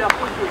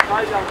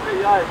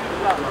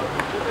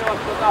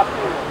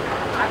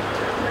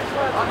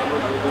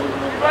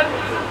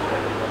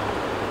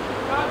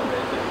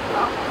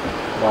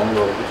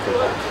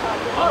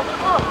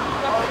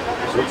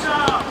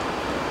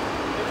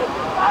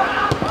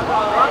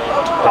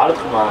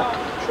დარტყმა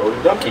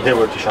შორიდან კიდევ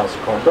ერთი შანსი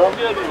ჰქონდა.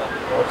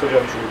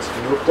 მართლიანში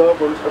ცდილობდა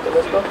გოლის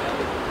გატანას და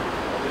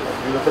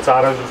ვიღაცაც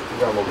არაზუსტი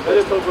გამოვიდა.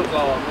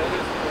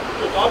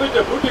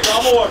 დავიდე, ბუთი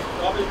გამოვარ,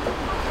 დავიდე.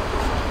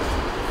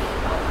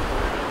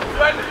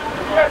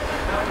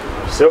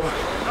 Все.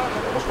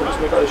 Მოსკოვის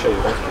მეკარე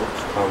შეიძლება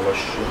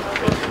თამაში.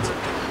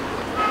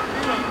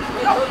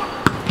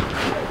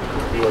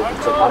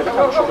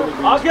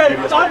 აგერ,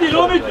 წადი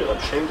რომიდი.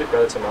 შემდეგ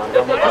გადაცემა არ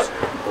გამოდის.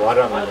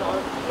 ვარამი.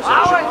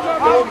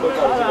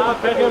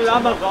 ფეხები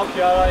ამას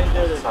ვაფშე არ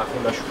აინტერესებს.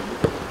 საქმეში.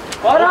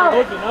 არა.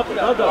 მოდი, ნაპრე,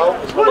 დადა.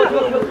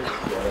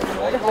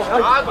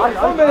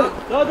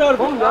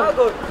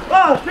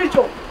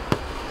 სიჩო.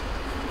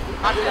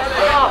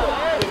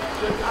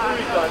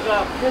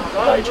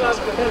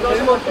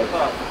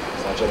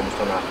 საჯარო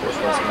მოსთან ახლოს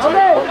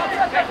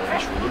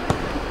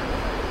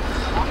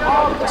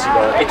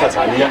ეს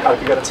ძალიან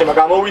კარგი გადაცემა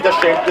გამოვიდა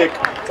შემდეგ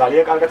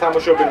ძალიან კარგად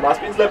თამაშობენ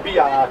მასპინძლები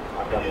არ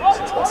გამოდის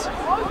ეს პასი.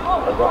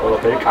 ალბათ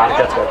ყველაფერი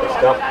კარგად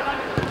გადაიხდა.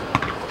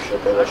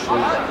 შეფერაში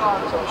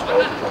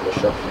სამშტაო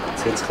თამაშა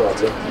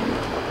ცეცხლაძე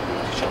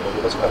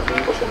ჩამოვიდას კარგი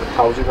იყო შემდეგ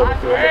თავზე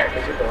გავიქცევა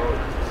ეს და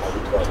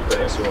ავიტვარი და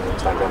ეს უნდა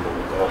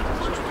წაგამოვიდა.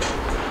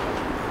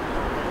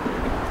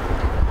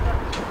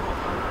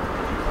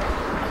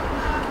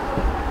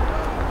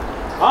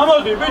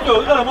 ამოდი ბიჭო,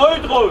 და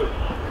მოიტყოვე.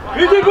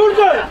 მიდი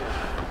გურჯე.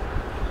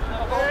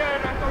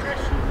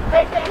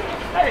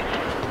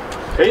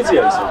 ხეიძე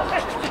არის.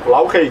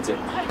 ლავ ხეიძე.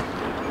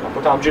 აბა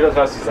ამჯერად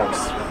რას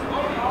იზამს.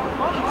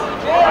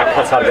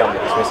 აქაც არ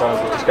გამოდის მესამე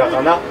გუნდის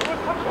გატანა.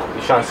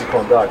 შანსი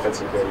ჰქონდა აქაც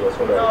იბერიას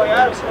უნდა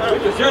ეს.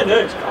 შენ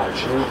ეს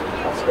კალში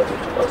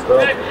ასკატებს და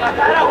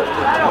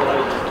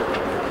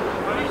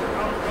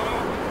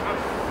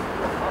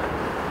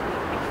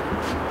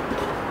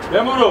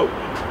დემურო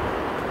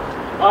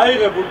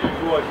აიღე ბურთი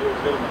გუაში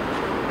ხელმა.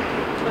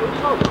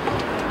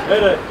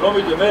 მერე,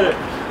 რომიჯე, მერე.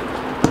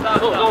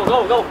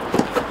 Go.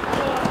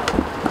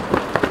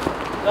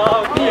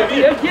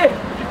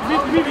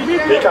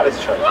 ბეკარის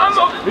ჩარი.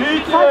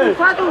 ვიწე.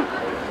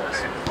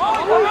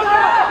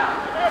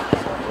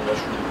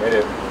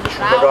 მერე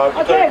შუა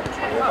გააკეთე.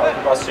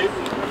 პასი.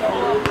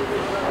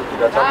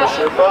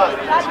 გათამაშება,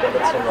 ეს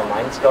გადაცემა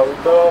მაინც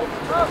გავიდა.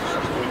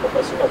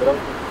 პასი, მაგრამ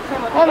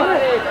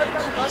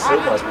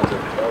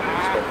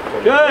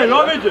გე,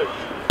 რომიჯე.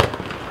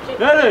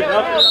 მერე,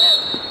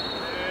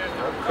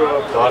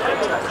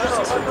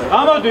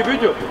 ამოდი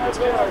ბიჭო.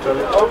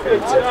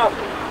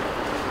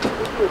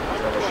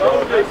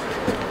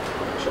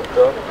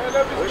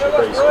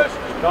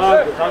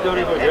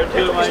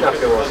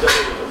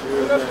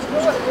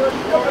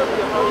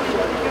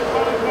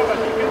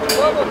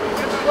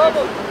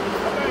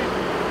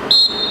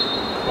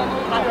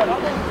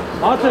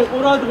 მათე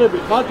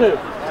ყურადღებით, მათე.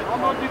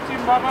 ამოდიცი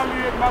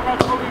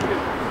მაგალითად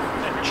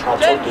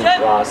ჩაწოდი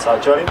რა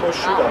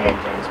საჯარიმოში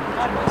გამომდის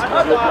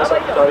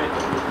მასაკუთარი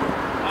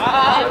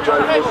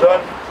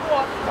საჯარიმოსთან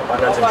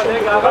აბანაძემ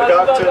შეიძლება არ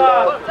გააქცელა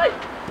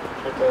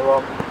შეტევა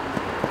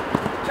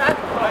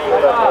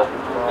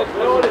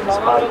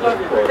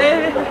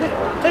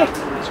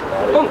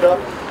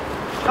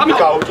ამი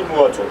გაუჭი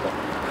მოაწოდა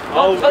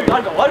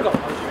ვარგა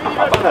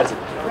აბანაძე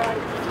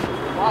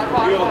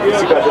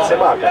ის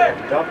გადაცემა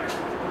აკეთებდა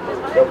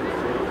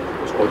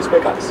სკოლის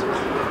მეკანის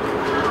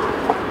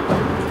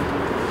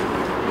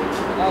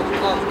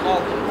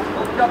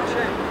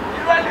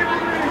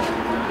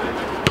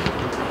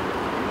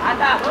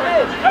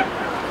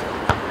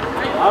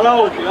არა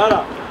უჩი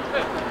არა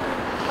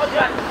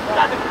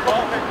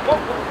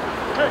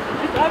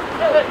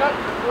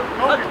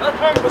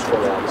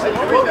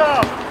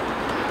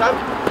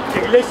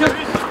Iglesias.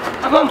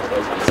 Tamam.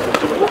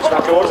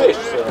 Stakiorze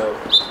ist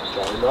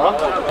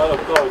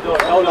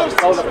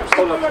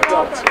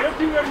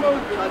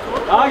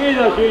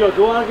აგიდა შილო,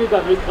 თუ არ გიდა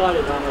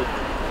მითხარი თამაში.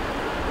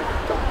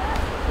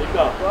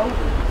 იკა.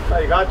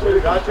 აი, გაჩერი.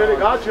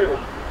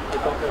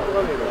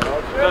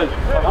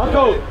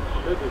 აკო.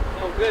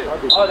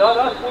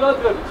 არა,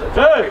 ყურადღებით.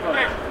 ძე.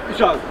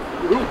 ისა,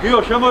 გიო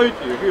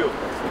შემოიწიე, გიო.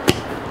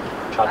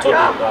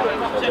 ჩაწოდება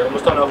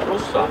ჯერმოსთან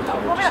ახლოს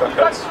ამოდის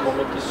საკაც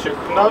მომენტის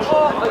შექმნა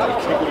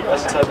ტექნიკური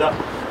პასიცა და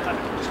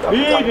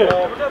მიიღე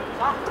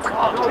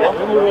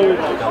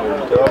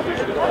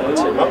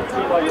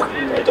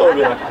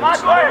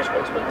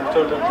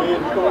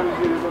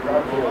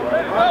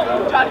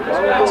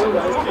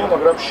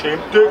მაგრამ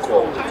შემდეგ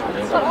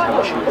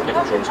თამაში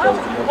ტექნიკის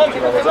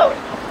განვითარება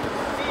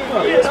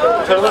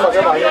თერმო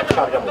მაგრამ აი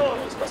ჩარგამო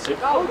ეს პასი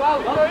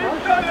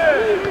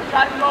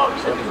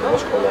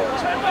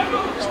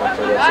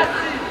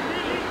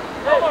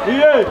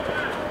იე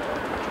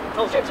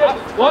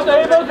ვოდა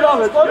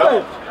იბოდრავე წოდე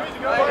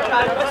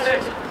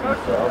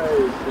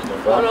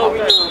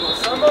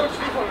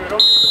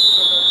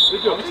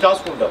ვიდეო მით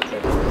დასკუნდა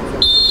ჩვენ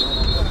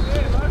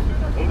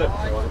უნდა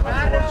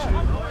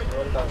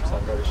და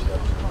სანგარიში და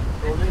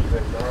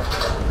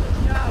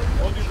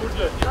მოდი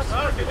გურჯე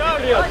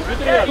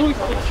ვიტრია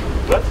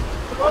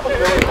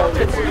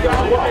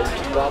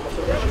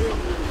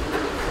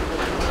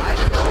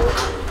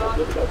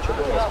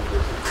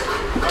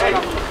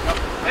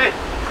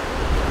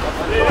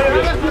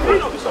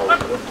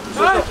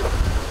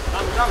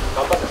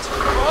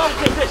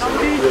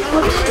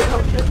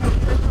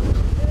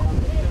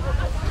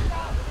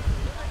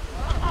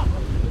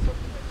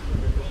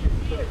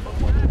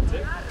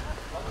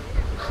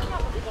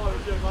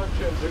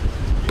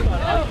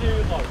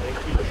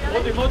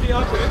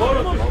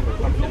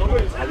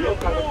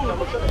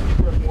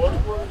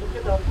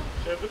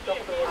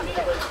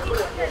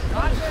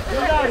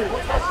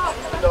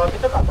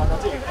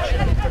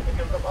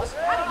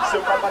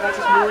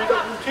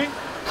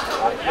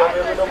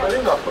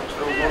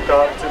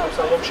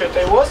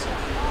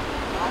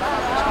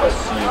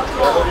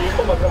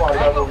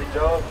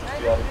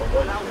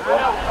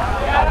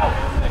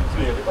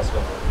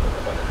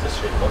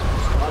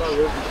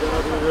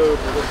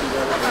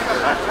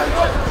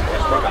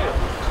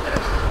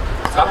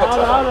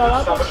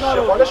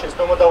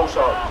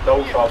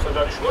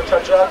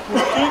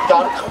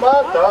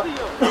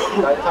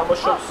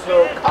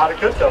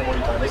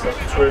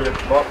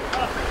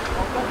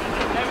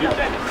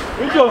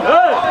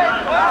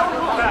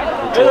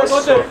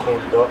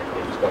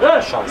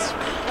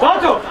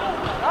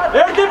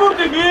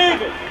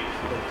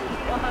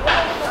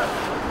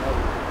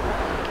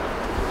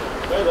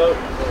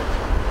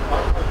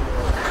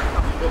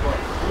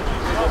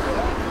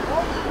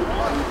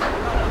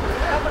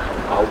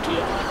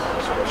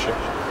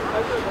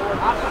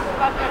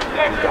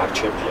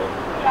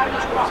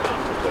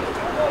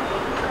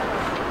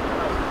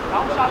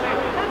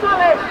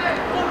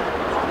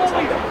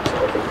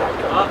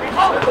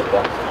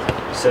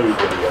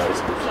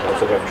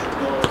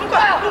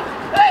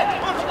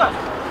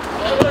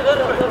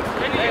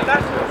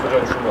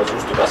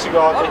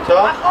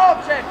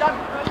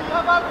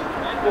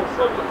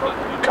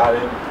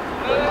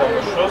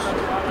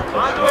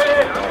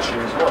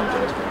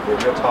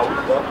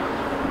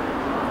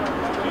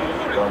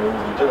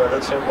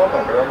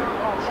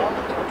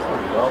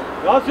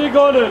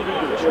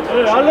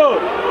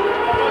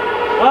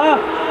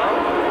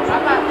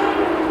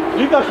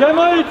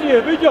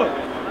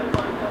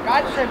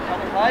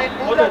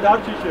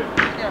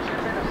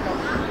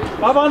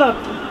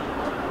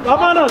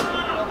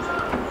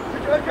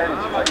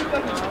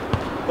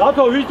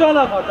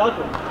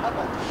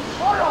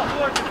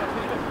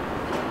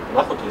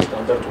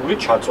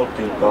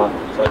ჩაწოდება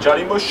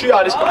საჯარიმოში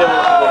არის კიდევ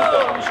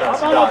ორი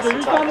შანსი და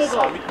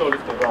 3-0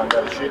 ხდება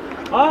ანგარიში.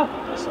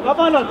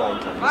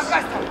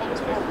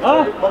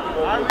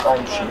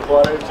 ტაიმში იყო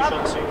არაერთი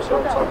შანსი,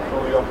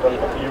 საკუთარი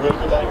აღდალება პირველ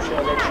ტაიმში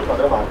ანგარიში,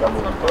 მაგრამ არ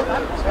გამოვიდა.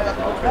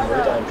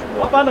 მეორე ტაიმში.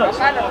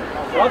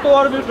 რატო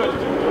არ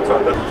მიხვედი?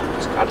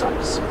 სანდარს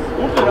კატანის.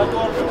 ურთე რატო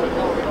არ მიხვედი?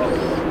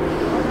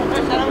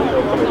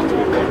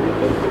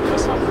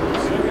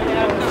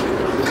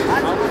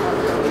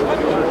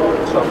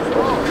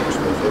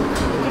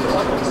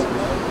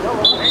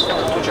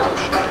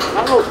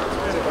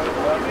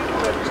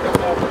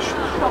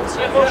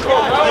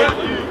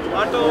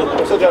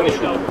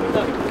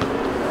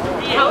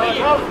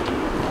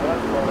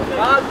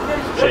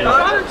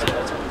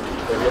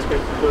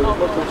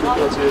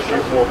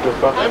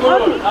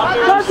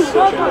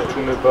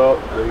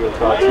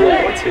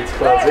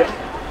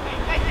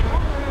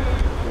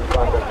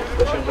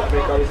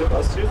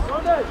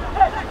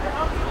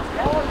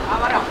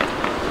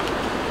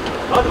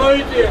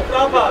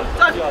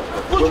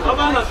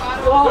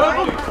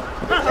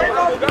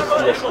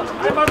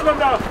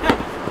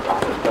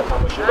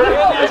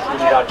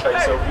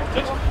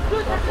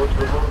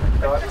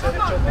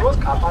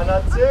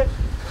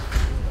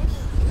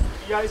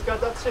 ის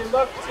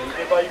გადაცემა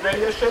გრძელდება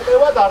იბერია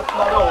შეტევა და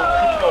არტმარა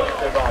 4-0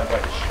 ხდება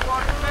ანგარიში.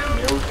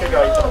 მეუთხე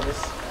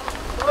გაიტანეს.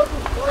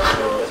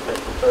 იბერიას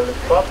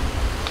ფეხბურთელება.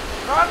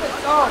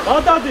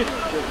 გადადი.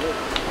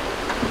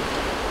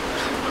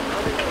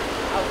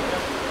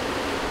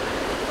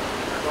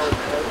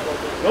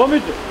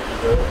 რომიძე.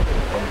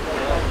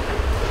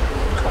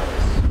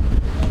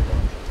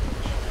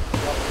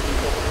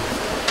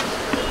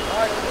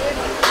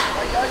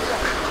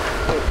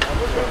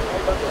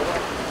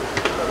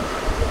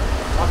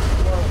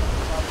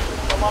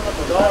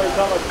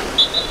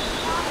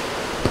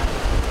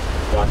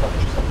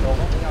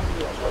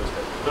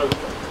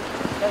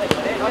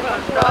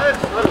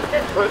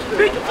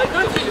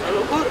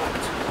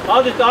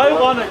 Hadi dahi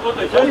bana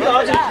kote, şimdi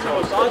hadi.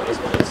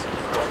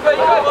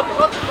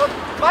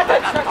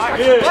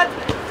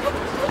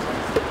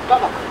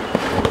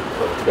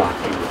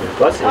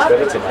 Bas,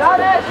 istedim seni.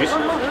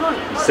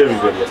 İse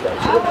Iberia'ya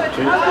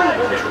startı.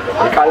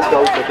 Mekalis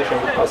Gauss'ta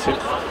şimdi pasif.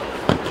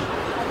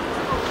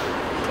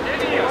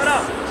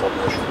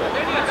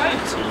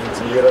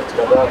 Ziyaret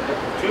kadar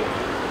bütün.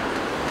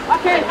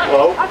 Okay.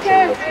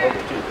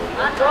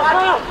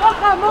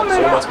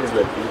 Mas biz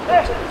lepiej.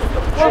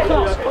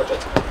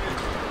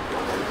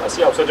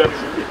 Asi obsadzamy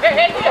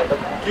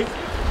szybki.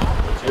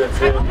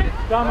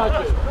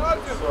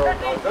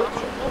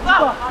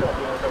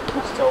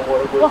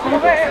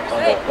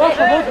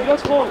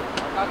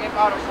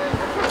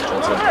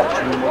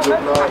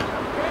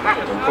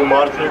 თუ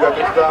მარჯვნივ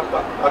გაკეთდა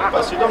აქ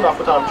პასი და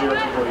ნახოთ ამჯერად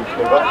როგორი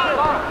იქნება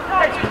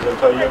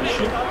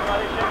ძელთაიანში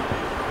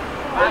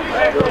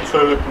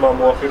ცოლებმა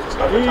მოახერხეს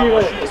კარგი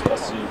თამაში ეს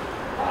პასი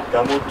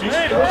გამოდის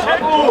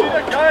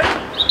და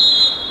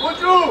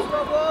უჭუ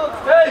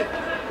ჰეი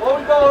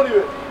ორი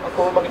ორივე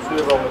ακόμα მაგის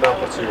ცვლილება უნდა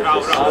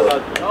დაახორციელოს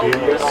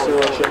იბერიას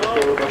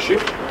შემთხვევაში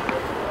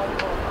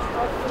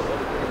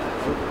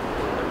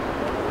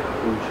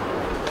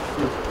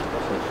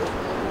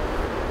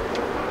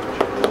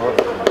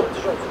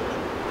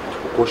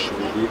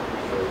Koşvili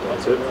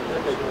dancer.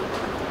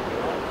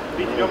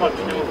 Video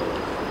maçını.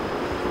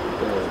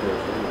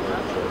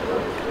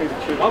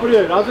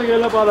 Abriye, razı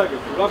gele para ki.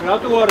 Bak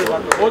ratı var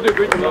ya. O da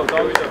bir tane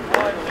Davide.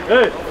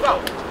 Hey.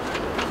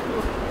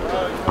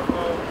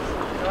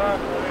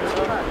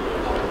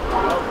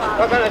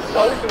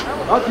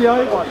 Hadi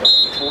ay var.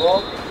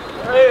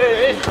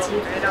 Hey.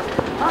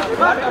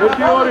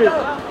 Erdiori.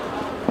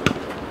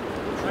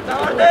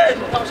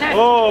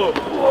 Oh.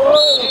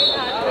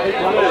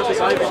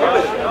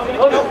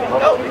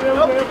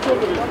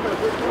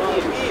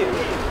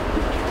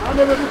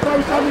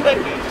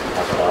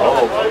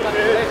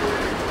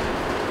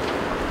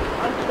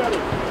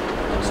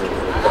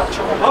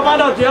 Ama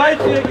da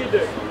cahit diye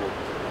gidiyor.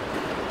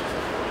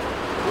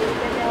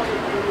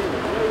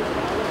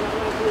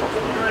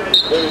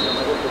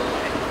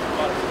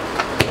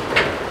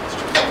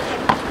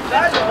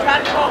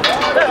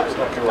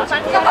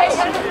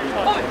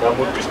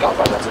 გამოდვის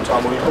კაპანაცემ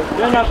წამოიღო.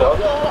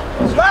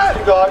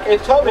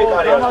 გააკეთა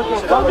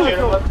მეკარიანს და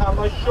ამჯერად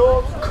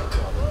თამაშობს.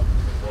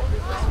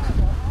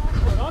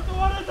 რატო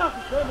არ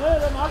ეთახი? მე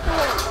მარტო.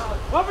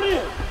 აბრი.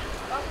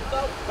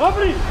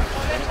 აბრი.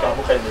 ის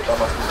გამოყენე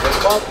თამაშს.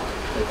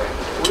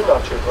 უი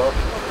დარჩება.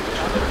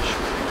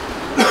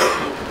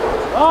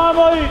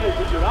 მოიგე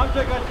ბიჭო, რამ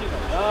შეგაჩინა?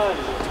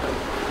 არის.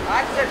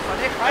 აქცე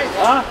ხარ, ხაი.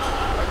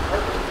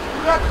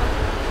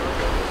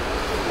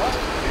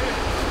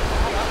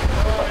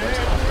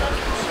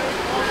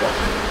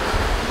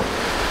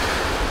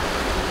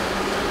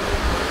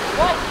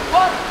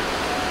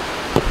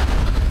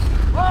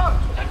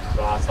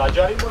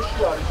 საჯარი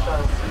მოში არის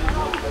შანსი.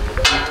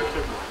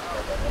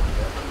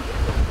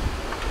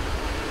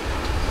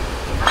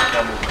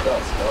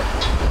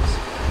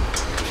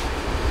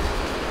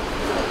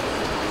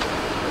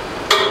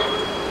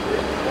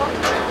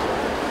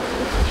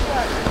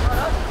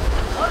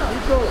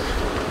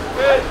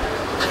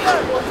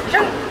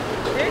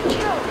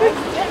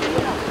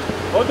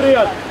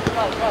 Odrian.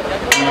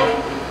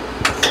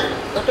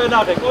 Kote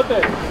nake,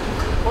 kote.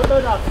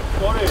 Kote nake.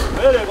 Sorry,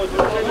 mere kote.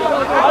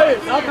 Ay,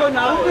 nake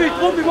na.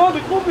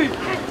 Kupi.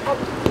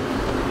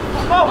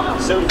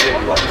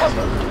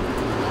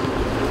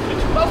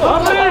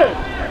 Abri.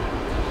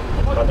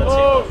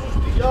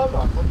 გადაცემა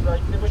ნახოთ რა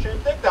იქნება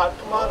შემდეგ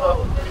დარტყმა რა.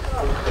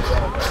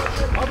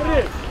 Abri.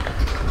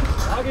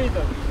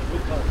 აგიდა.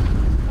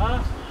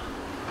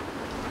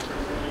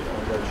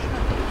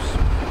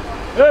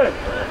 Hey!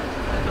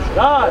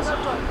 Raz!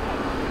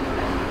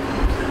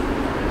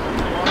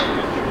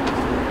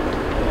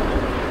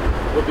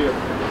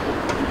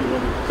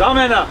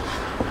 Zamena!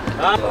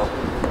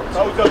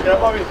 Sauza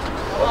gabavit.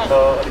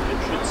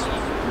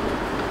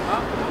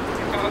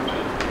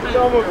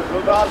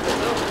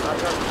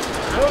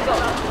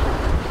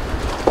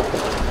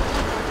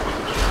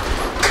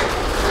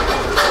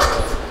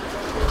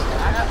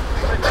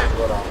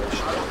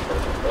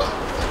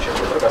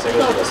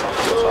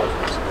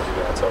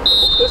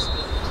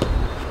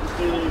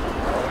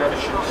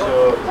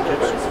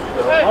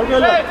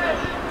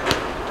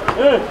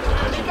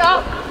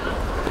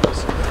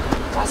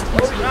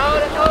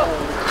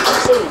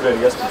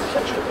 Iberias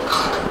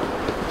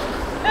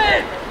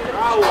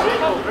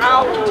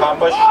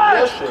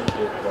თამაშია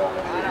შემდეგ რა.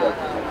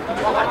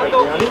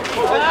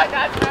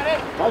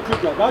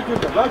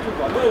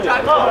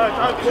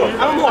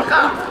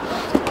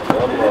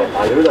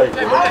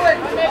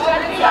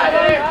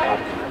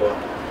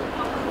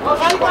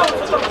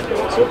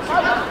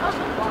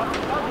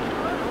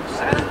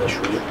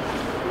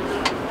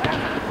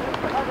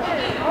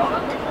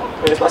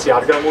 ეს პასი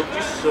არ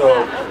გამოდის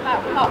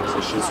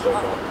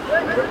შეცდომა.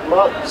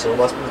 მა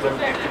ზომას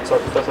მიზნები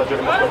საკუთარ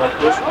საჯარო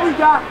მოხდანაკლოს.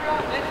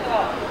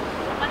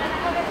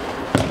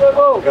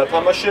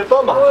 გათამაშება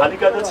მაღალი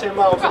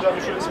გადაცემა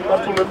აუზაჯანიშვილის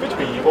მიმართულებით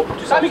მიიღო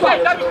 5 საათის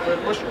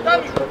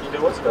შეუძლებლობა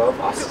კიდევაც და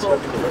პასიც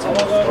გადიდება.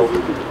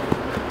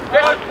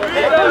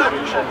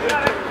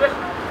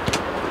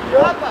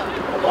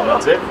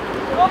 აბანაძე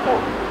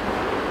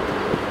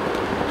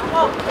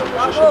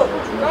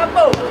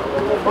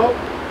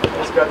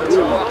ეს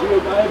გადაცემა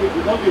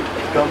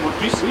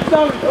გამოდის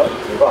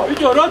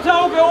ბიჭო როცა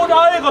უკვე უნდა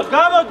აიღოს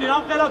გამოდი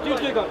ამ ხელად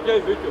იწეგა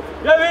ბიჭო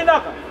მე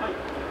ვინახა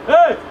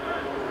ჰე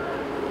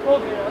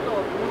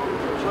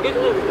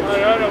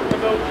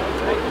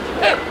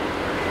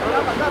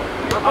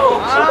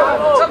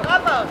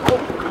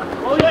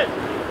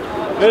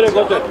მერე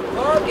გოტე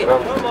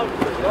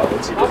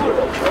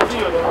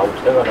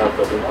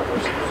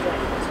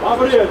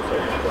აბრიე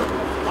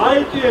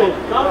აიტიე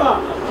დავა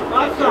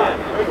კაცა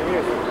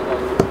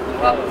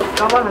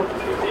Tamam.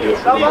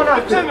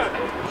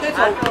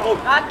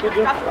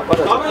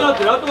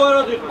 გამენადი რატო არ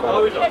ადიხო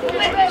დავიდა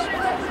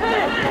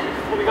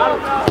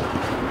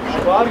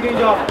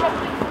ვარგინჯა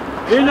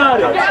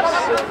ვინარი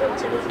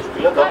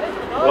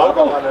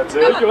ლაკომანაძე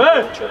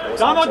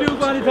დამოდი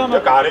უკანი დამოდი და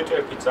გარეთ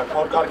ერთიც აქ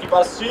კარგი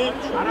პასი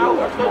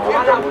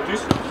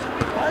გამოდის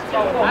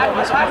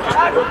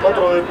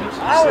პატროებით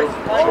ისე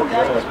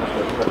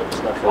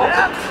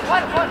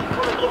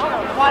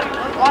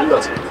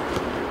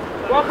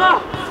ვახა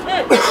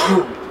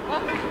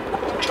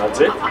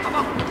ჩაძე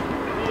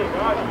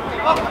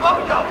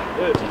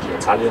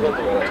ძალიან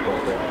მეტად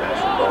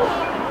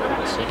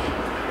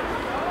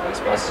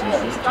სპასი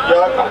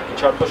ზუსტია, კარგი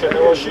ჩარტო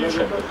შენევაში,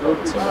 შემდეგ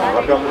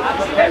აღარ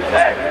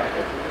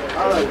გამოდის.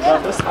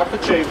 და საფრთხე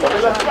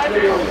შეიყვანა.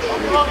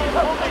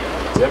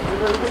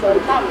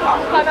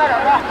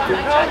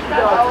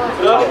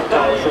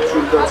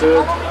 შუცულდაძე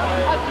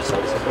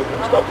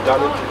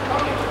კაპიტანი.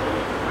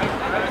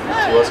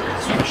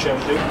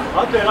 შემდეგ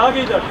მათე რა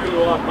გიდა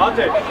შვილო აქ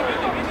მათე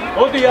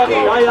მოდი აქ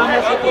აი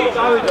ამაში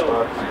წავიდო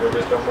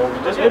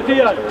ერთი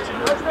არის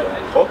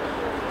ხო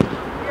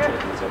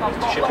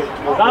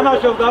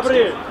დამაშავ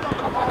გაბრიელ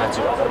კაპიტანი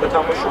რა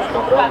თამაშობს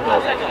გაბრაუნდა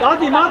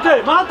დადი მათე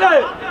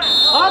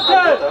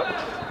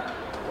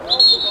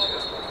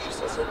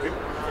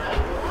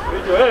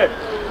ვიდეო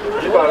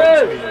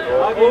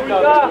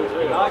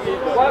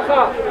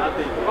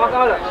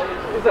ვახა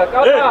ისა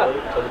კატა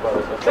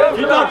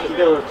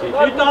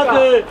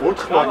კიტადე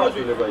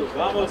ოთხმაგილება ის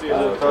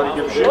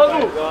თარიგებში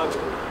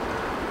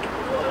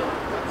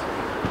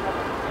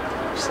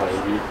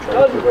საივი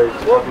ჩაიდება ის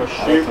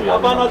თამაში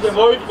აბანაძე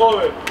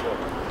მოიტყოვე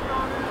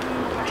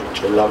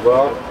ჭელაბა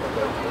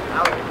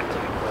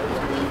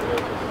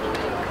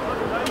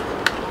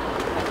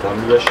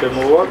დამია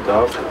შემოვა და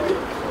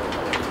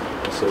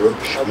ასევე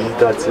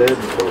შვიდაძე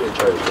მიკოლე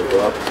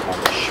ჩაიდება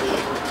თამაში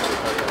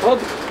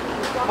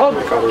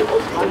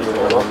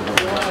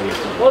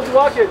ხოდ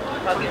ვაკე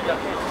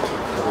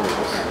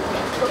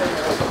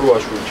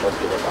კუაშვილი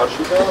ჩადგება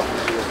კარში და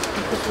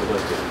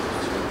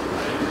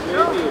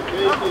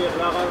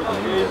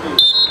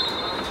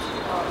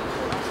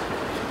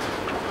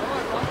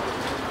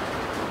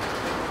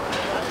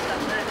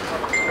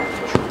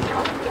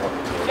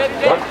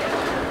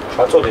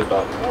ჩაწოდება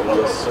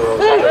ეს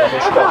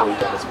საერთაშორისო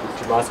გამოიტანეს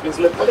ფუთი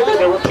მასპინძლებს და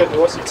კიდევ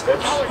შეტევას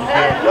იწყებს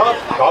იბერია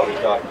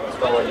გავიდა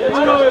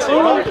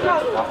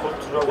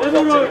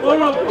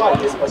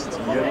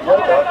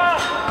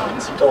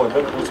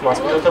ციტოვებენ ფუთს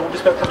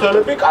მასპინდელთების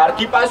ფეხბურთელები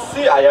კარგი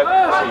პასი აი აქ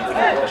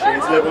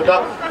შეიძლებოდა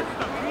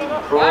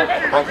რომ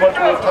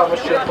აკმარტულ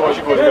თამაშის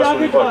შემთხვევაში გოლი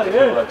გასულიყო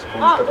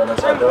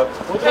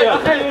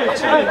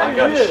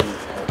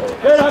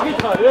და რა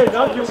გითხარი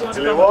ნაჯი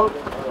ძლევა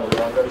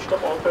ანგარიში და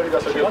ყველაფერი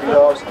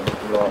გასაგებია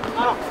სამწუხაროდ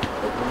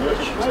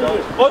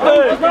ოდე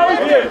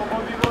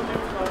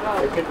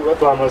ტექნიკურად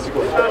ლამაზი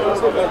გოლი და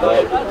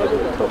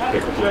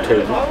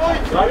ფეხბურთელი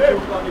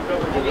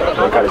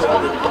მაგარის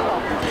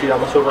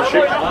თამაშობაში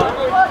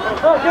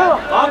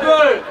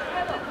ანდრე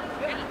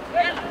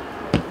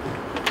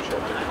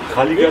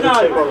ხალი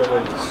გადაცემა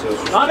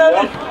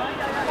ნანელი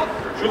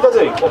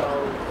შვიდაძე იყო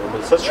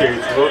რომელსაც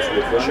შეიწრო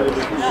წლებში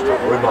შემოგვიყვეს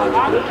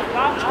მოიმალე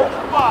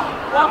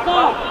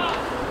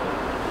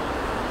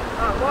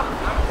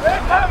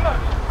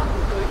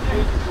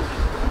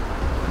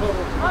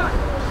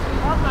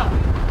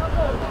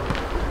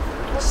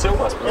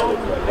სეუმას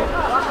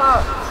პრობლემა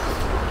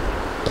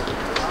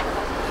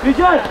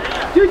ვიჯარ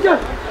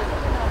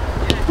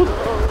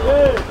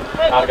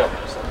არგა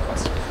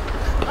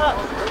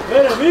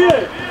მერე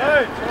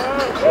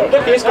და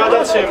ეს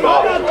გადაცემა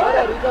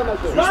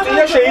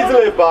ზუსტია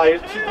შეიძლება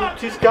ერთი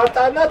ბურთის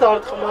გატანა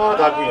დარტყმა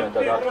დაგვიანდა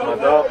დარტყმა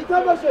და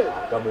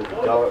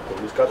გამოვიდა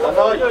გოლის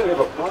გატანა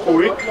იქნება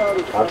კუთხური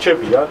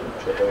არჩებიან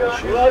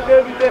შეტევაში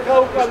ლაგები ხა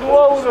უკან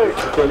უაურე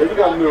თვალები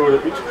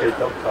გამეორებით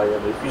ხედავ აი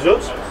ამ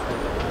ეპიზოდს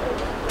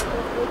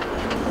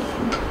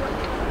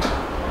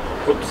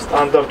ხო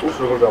სტანდარტულს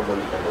როგორ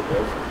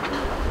გამოიყენება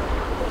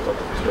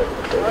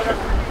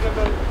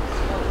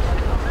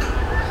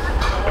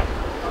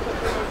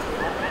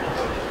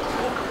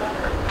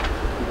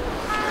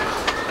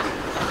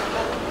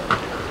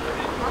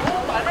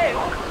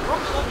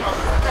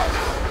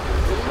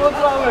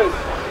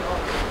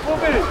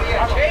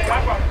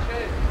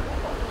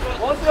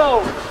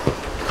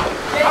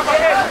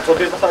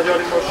წოდეთა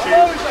საჯარიმოში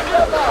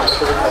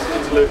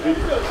შეგვიძლები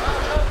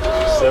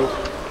ისევ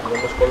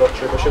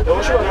მოსკოვში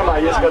შეტევაში, მაგრამ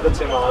აი ეს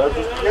გადაცემა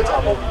არადუსტია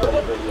წამოვიდა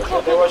იბერია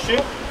შეტევაში.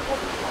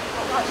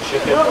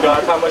 შეტევა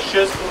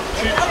გათამაშეს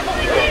ფუთში,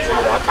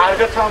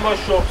 კარგად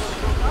თამაშობს.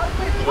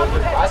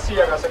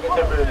 ასია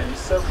გასაკეთებელი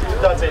ისევ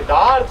შვიდაძე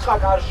დაარტყა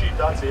კარში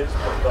დაძე ეს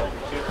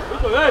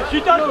ფუტბოლი.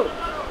 შიტანო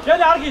შენ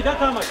არ გიდა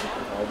თამაში.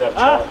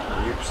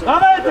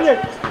 გამაეთლე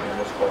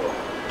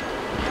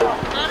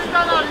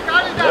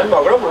კარიდან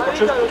მაგრამ როგორ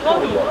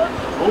შეფუთბოლია.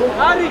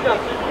 კარიდან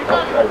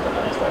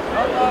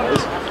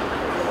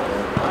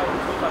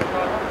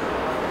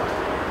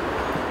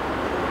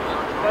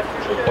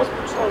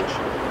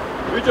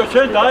ვიჯო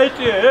შენ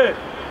დაიწიე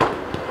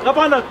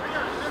აბანად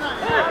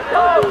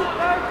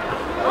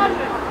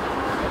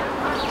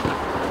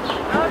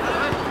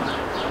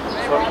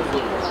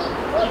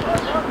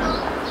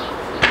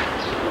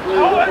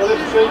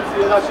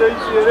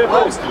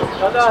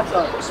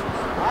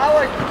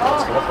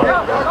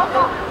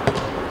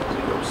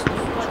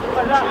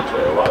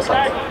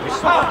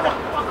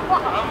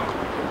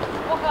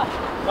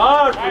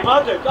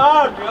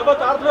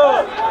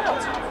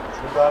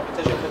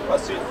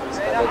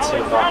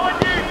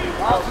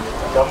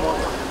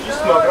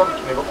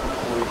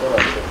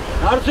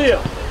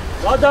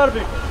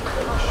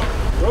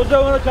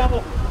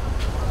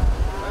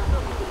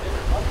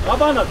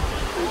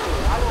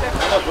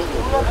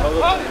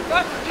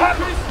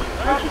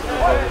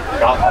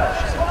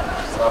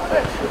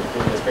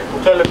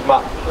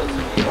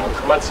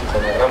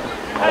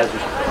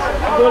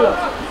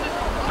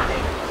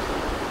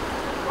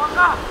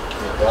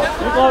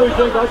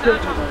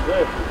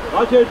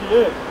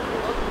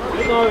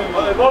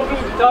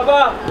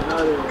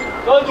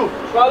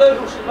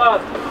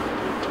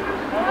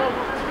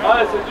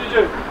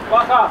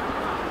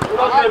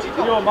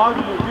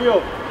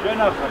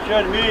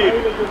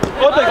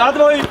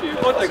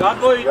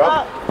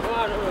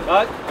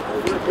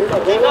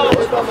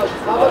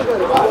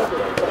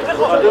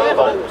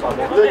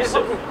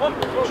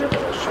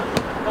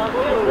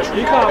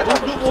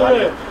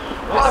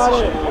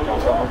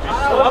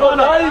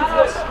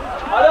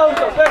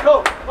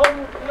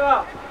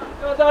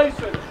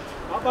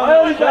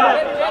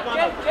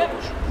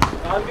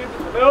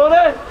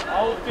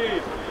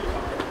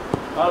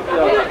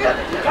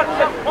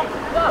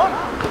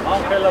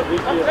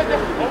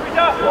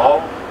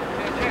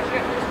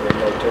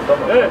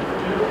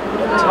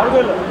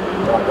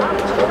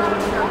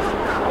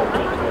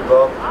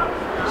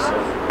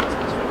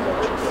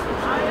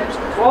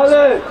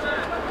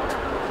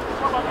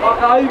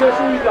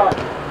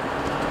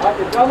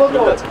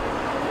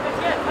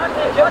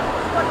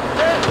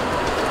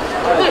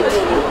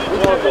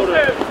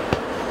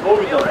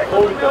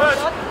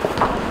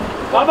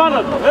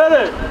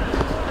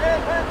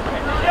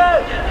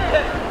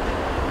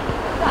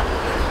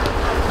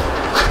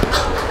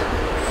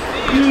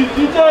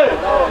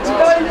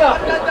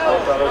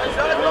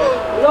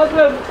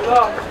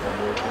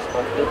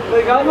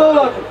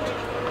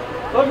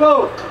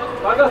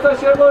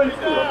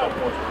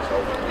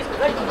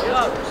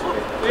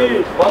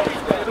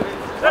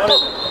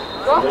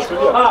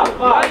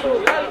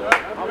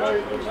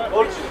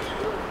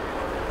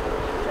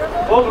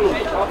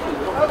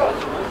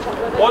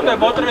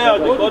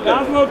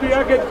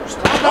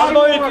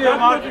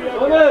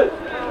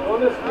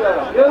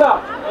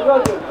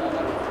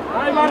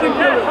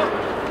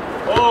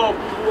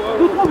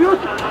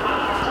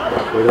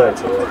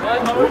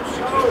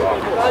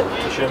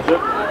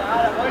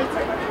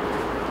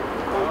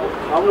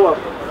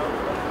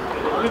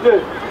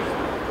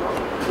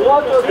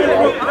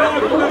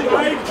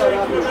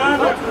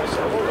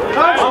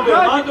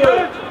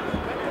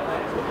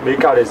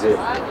მეკარეზე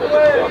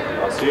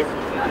ასე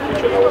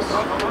ჩელავას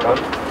გან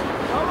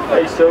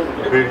აი ისე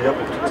იბერია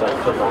ფუტბოლთან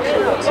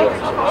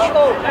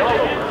დამსახურებაა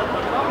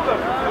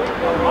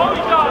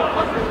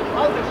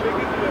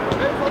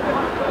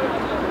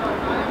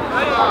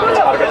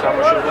კარგი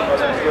თამაშები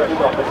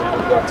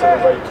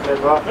გაქცევა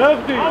იქნება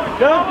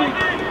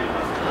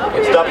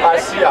და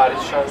პასი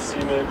არის შანსი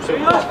მეექვსე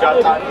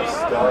გატანის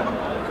და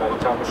კარგი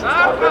თამაშობს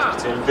კარგად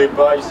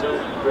გრძელდება ისე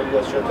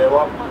იბერიას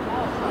შეტევა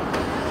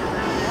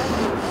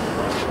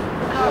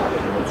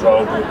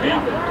ძრავები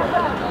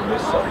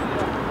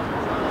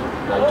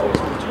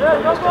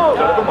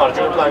და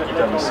მარჯვენა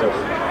ფლანგიდან ისე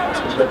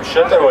სპეციალების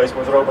შეტევა ის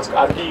მოძრაობას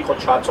კარგი იყო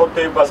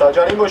ჩაწოდება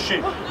საჯარიმოში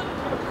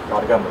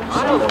კარგამოდის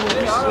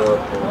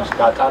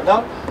გატანა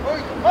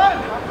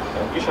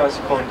კი შანსი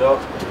ჰქონდა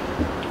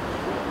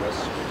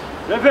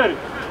რეფერი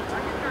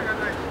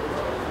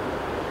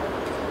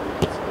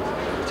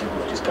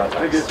ის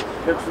გატანა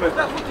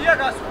 16-ია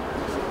გასულ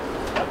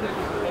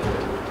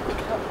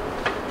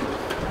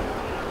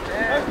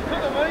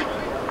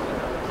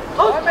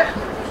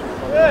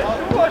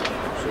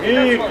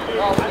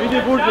მიდი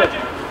ბურჯა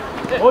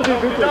მოდი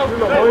ბიჭო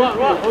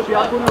მოიწვიო მოდი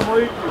აქ უნდა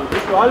მოიწვიო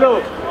ბიჭო ალო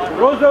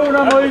როზე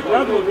უნდა მოიწვიო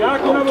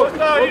აქ უნდა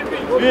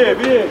მოიწვიო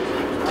ბიე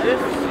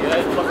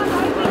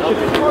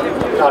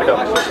კარგა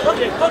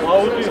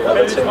აუდი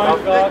ფერის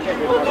მაინც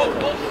გააკეთე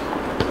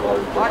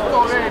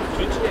აკტორე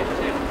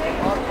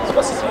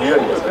სპასიბლიო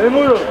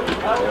ემურო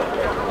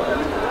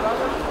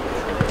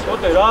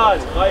ოდე რა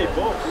აი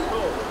ბო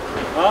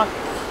ა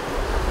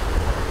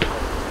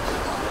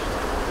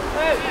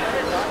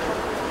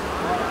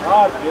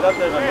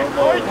გირატეღა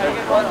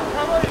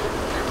ნორმალი.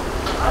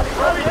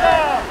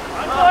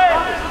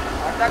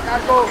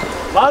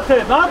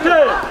 მათე.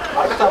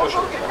 არ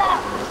თამაშობ.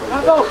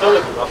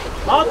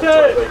 მათე.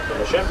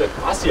 შემდეგ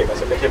 100-ია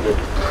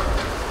გასაკეთებელი.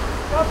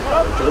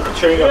 ჯერ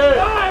შეიძლება.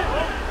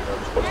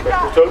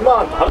 სპორტსმენმა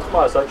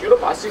ახმა საჭირო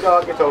პასი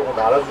გააკეთა უკვე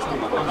და არაზუსტი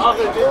იყო.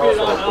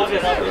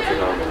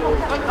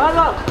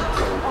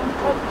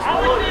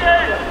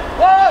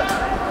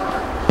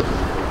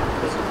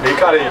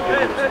 მეკარე იყო.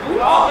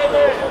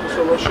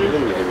 სოლოში.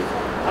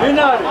 ვინ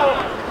არის?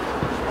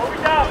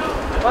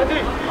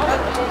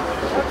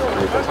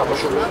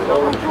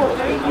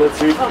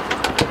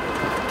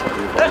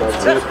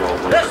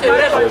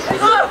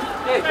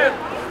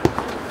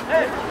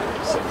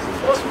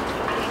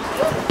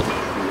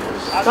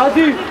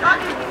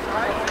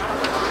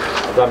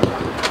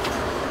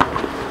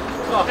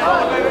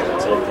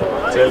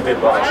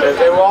 ძლდება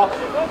შეტევა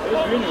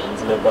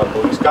ძლება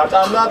ბოლის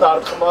გატანა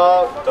დარტყმა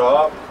და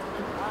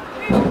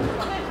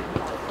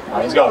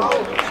აიც გავიდა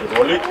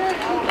გოლი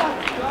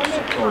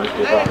გოლის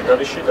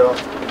გარეშე და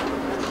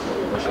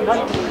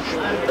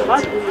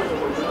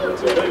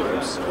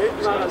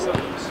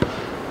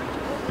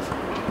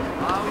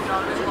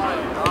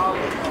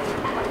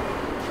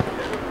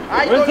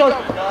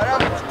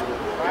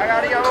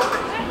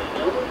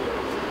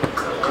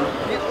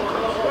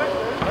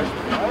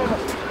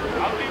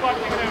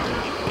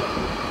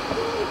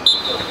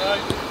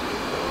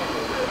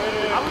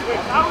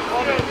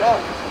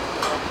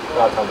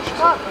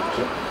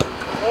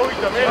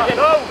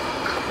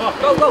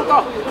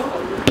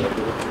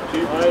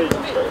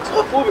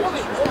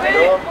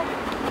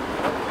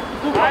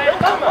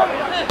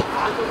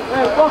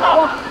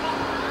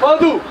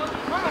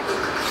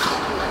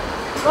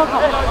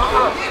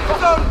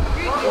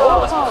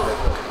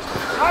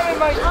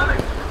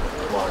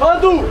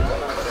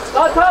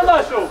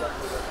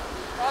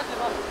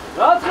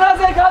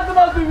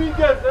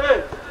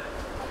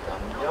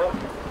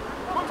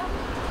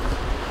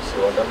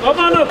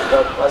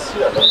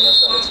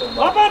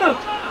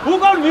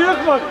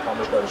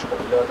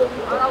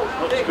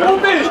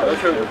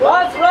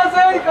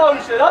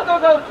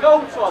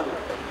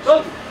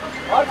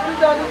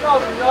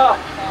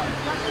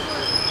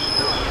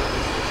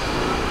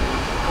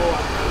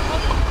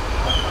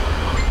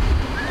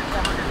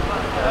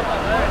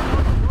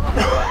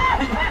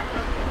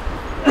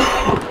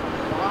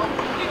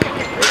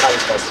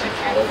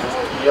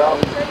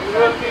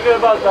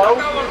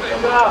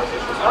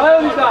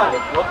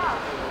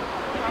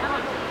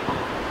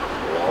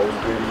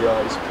Iberia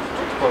is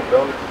თქონდა.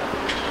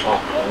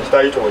 ის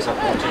დაიჭრა ეს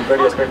აკუთი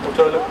იბერიას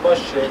მეკუთვნებმა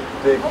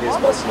შემდეგ ეს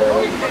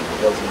პასიარი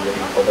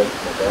გაზიერი ხოდა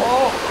იქნება.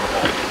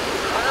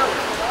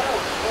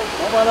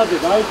 აბანადი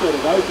დაიჭრა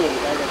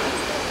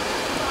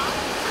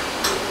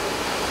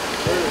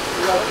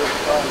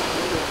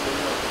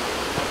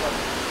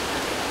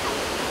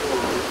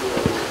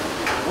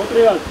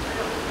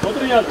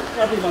მოტრიალ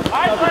სტადი მას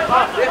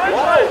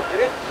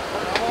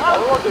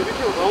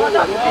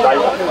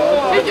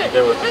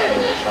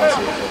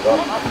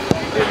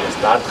ეს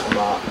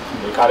დარტყმა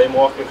მეკარე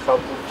მოახერხა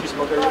ფუთის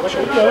მოგერება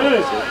შეიძლება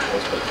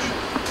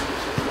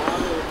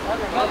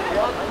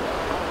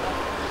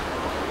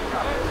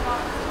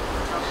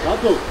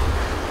რატო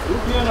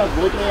უკიანად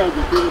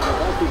მოტრიალდი პირობა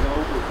ასე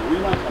გაუკვირდა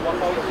ვინა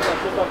ხახაუკა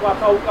ცოტა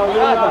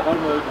ხახაუკავია და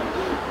გამოიყენა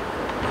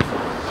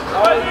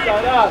აი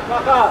არა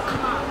ხახა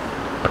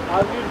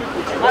აგირი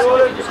კუჩი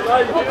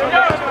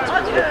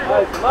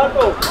აი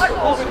მარტო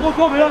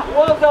ხუხობი რა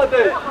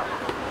ყოლსადე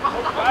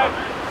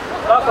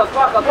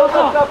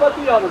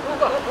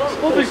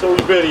ეს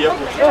იბერია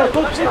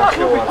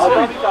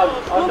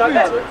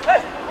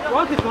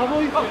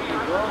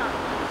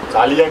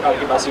ძალიან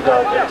კარგი პასი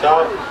გააკეთა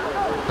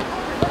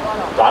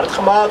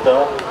დარტყმა და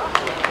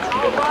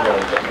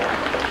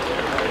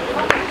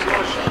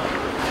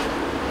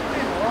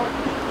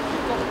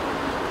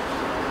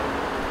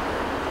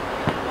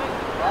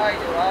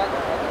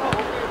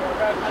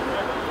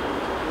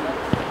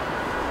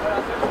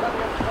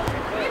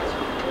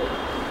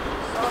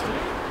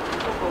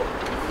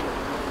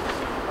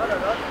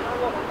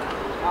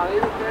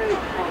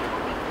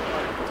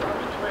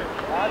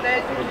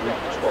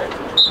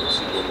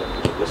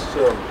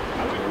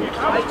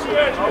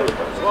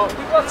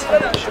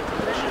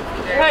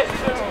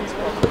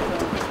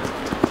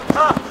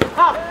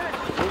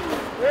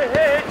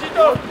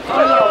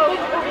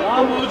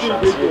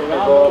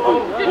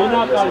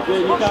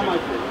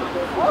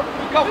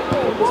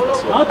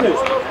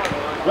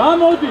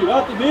Ramodi,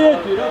 rati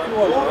meeti, rati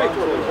uai.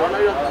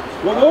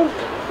 Gogor?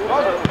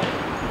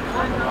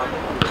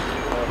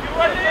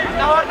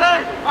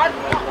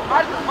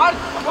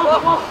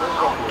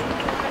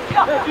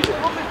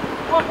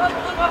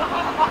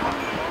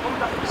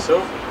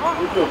 So,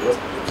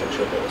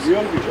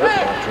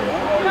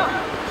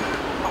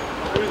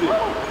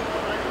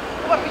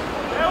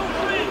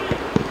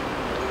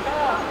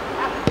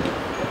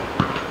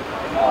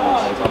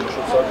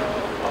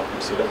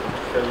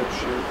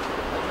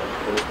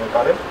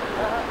 მეკარე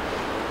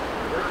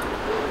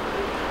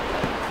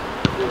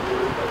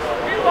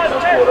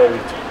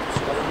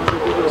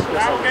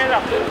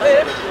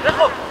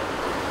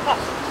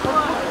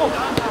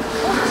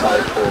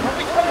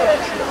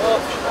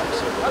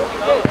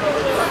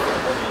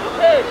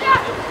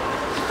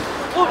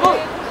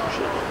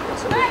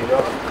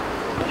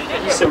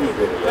ისე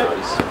მიბერია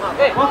არის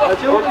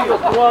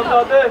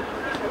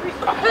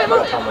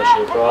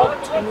თამაშება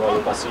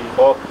წინვალი პასი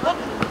იყო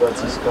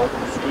ბაცის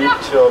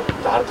გაკუსვით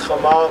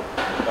დარტყმა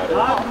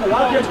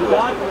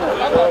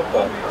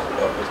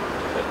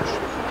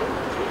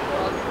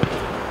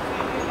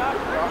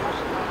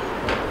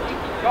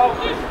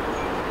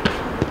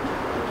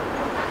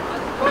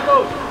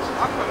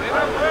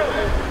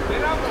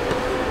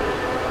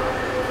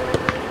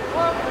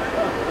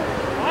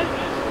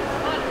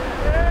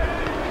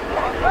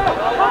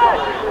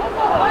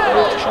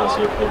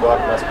შანსი ექნება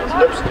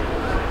მასპინძლებს.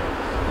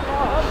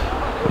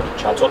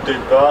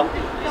 ჩაწოდება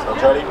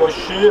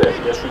საჯარიმოში,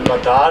 რეფიაშვილმა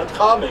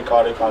დაარტყა,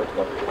 მეკარე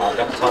კარგად.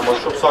 კარგად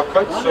თამაშობს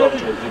აქაც,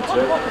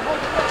 ჭედიძე.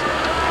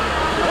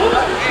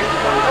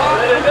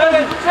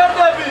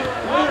 ჩერდები!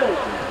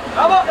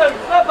 დავახევი,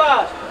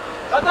 საფას!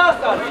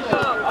 გადაასწარ!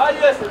 აი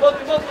ესე,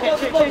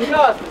 მოდი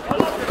გას!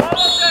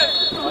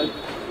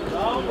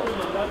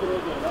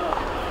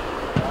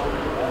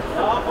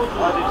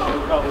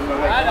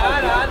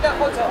 არა,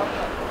 ანდახოცა.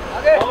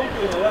 აგე.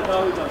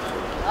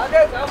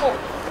 აგე, წამო.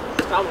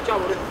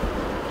 წამო რე.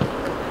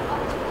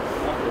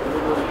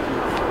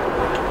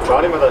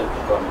 ჯარიმა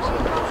დაიწყო ამისი.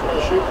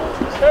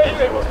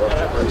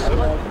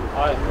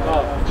 აი,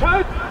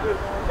 ჩაი.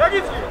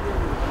 დაგიწი.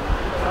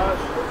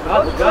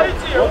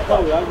 დაიციო.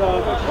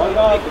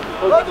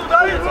 რატო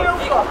დაიციო?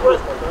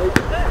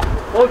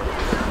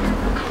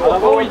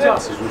 მოვიდა.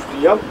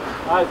 ზუსტია.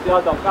 აი,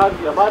 დიადა,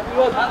 კარგია,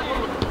 მარტივად.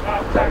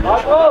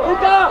 მარტო,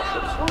 უკა!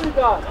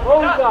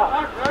 მოვიდა.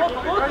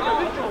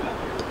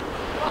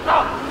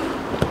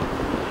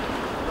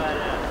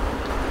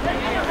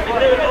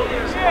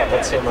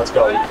 დაცემაც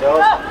გავიდა.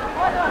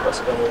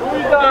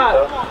 მოვიდა.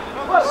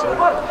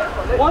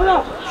 ვალა!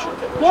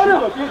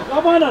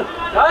 გაბანად!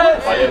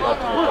 აი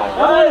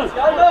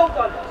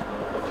მარტო.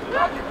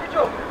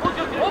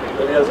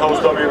 Iberia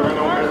 71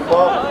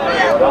 ნომერმა.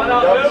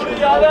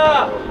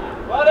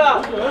 ვარა!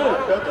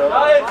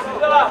 დაეცი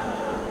და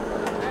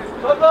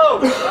თო!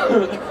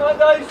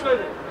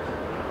 სადაიშვენე.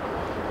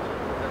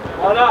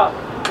 არა,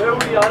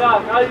 მეური არა,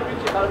 კაი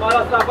ბიჭი ხარ,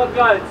 მაგრამ საფად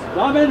გაეცი.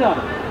 დამენა.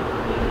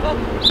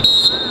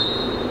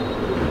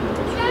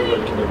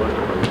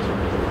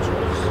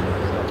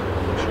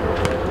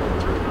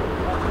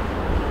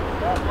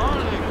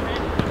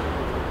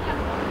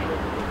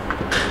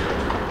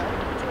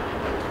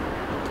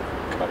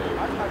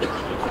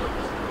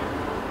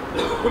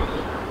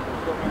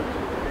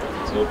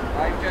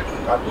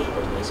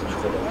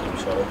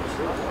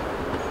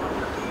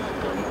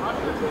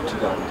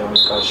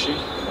 Karşı,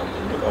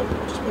 kendine kalbi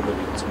kısmında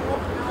bir kısmı var.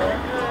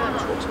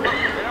 Çok sevdim.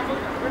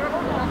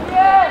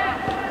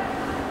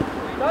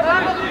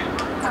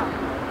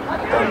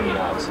 Adam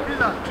yazsa.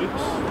 Tut.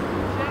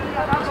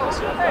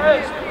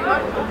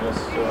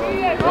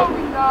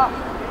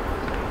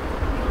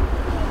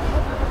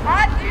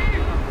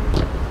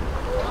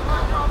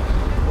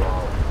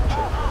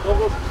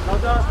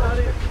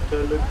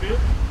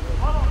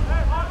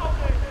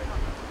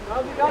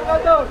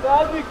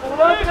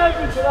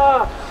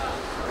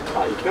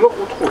 იქნება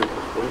კუთხური.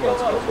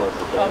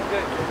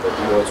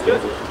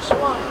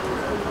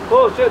 ხო,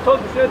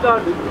 თოდი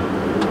შედარდი.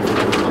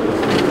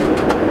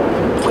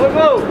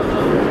 გოგო.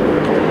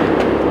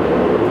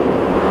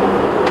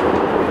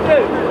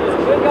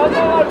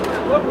 შეგადავარ,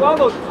 გოგო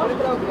ამოდი.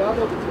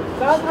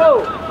 სანდრო,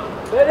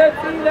 მერე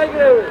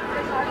წინეგრევე.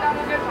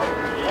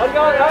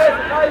 აი,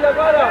 კაია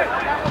გარა.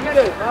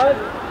 იგე, აი.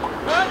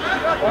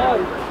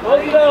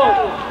 მოდიო.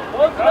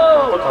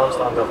 Tam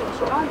standartı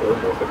sonra.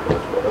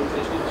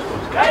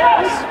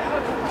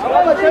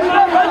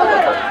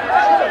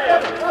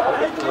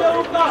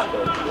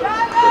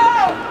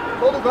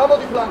 Todo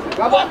gamodi flanco,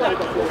 gamodi.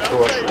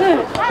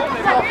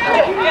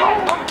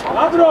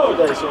 Ladro!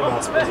 Da jest u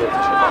nas bezpieczne.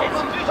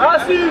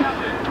 Asi!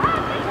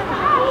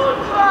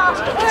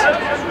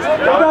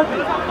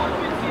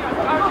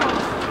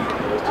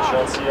 Jest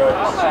szansa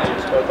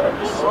jest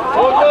sprawdzić.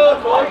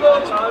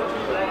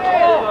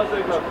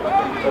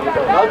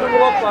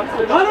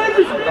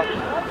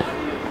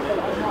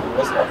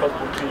 Mēs tāpat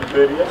būtu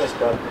Iberia, mēs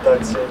kā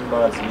tāciem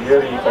maz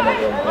ieri,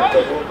 pamatam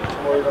ataku,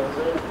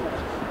 moiranze.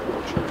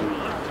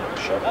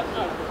 Šāk.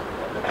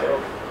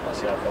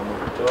 Mēs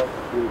jāpamuto.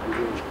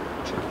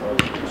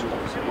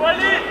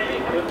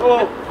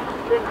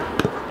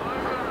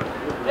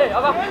 Ej,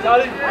 ava,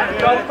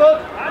 čali tot.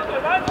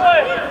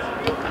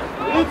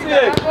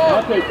 Licijek.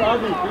 Matej,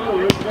 sadi, bilo,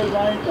 još ne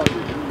zajinka.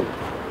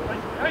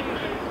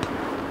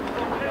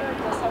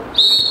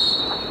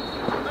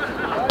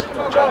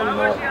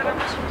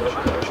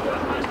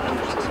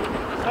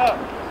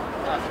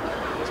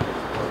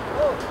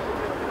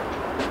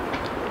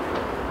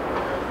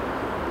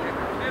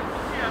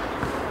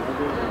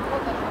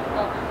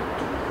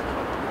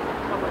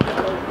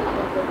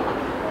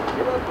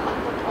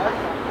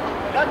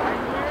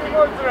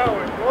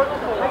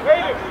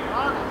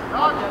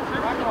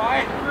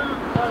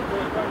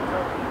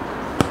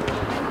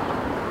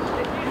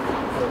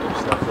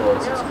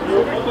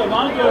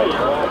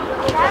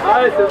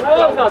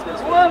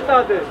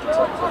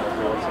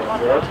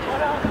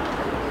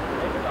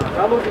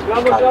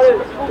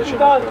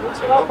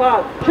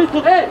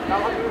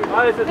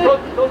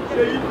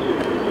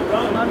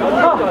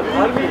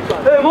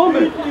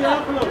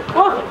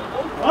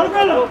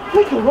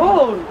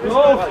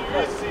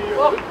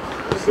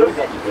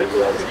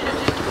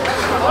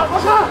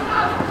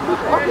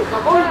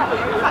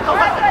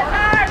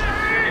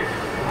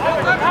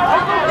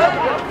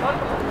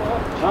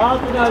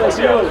 გააყინარე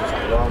გიორგი.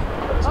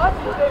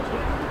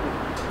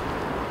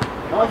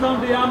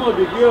 ხაზამდე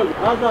ამოდი გიორგი,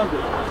 ხაზამდე.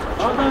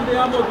 ხაზამდე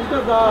ამოდი და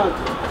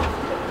გააჩი.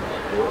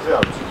 ოზე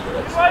არის.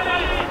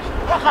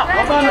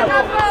 აბანა.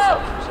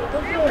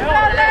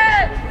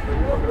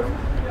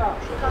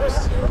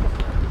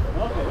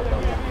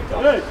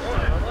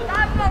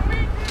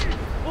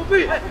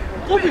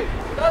 Უბი.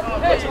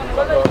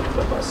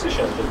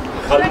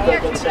 ხალიდა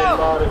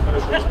გაცემა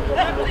რეფერენდუმის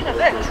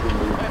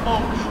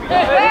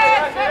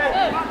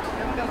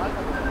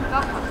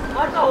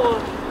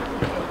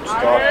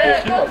სტარტი,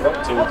 მაგრამ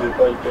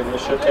ძელდება იბერია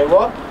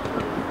შეტევა.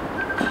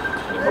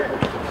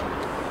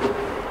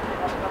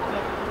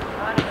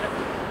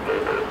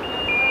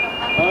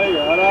 აი,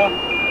 არა.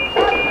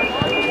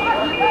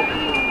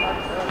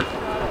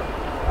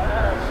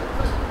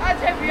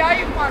 აცები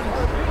აიყვანო.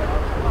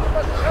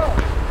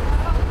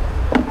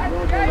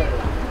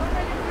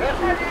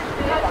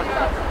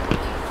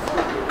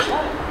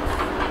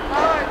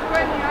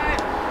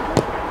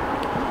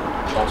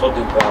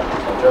 ჩაწოდება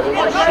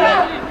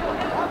აჯარებაში.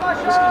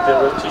 ეს კიდევ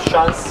ერთი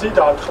შანსი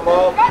დათქმა.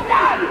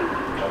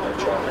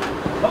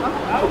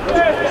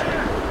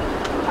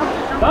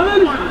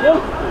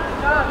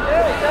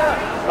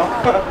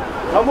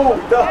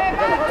 გამოვიდა.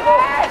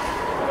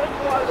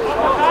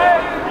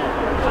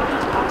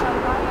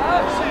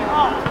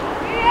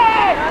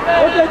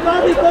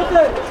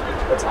 Kote.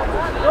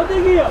 Kote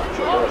gija.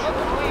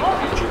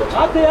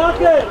 Ate.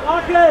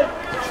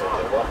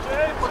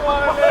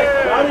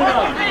 Arina.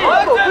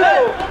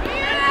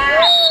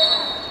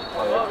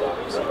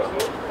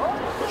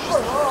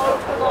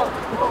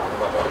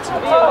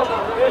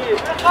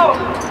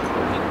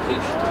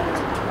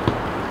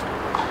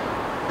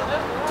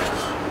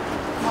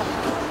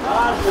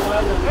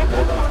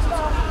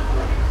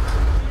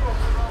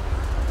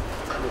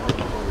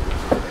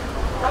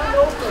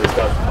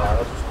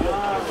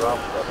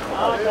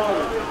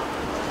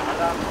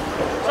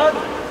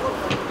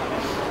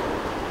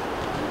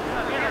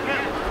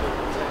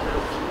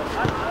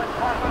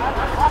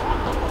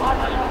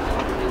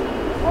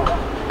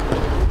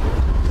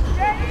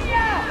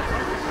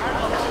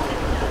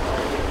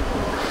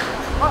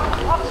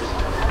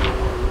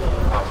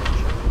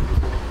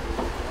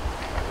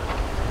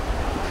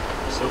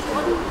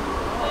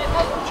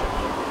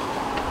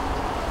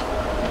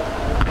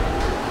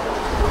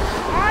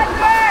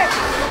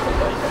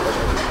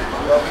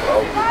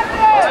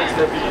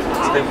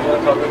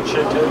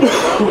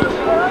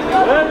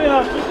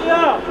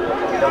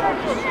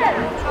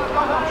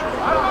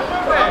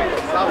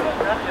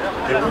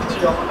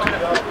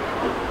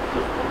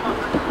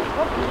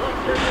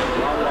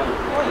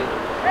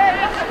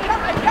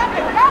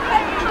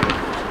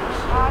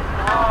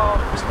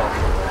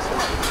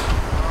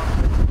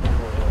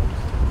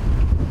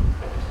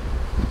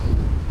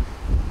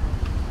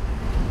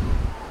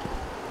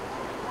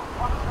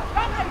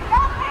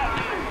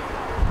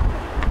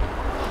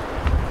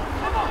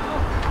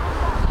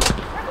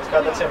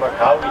 გადაცემა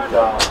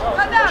გავიდა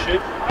ში.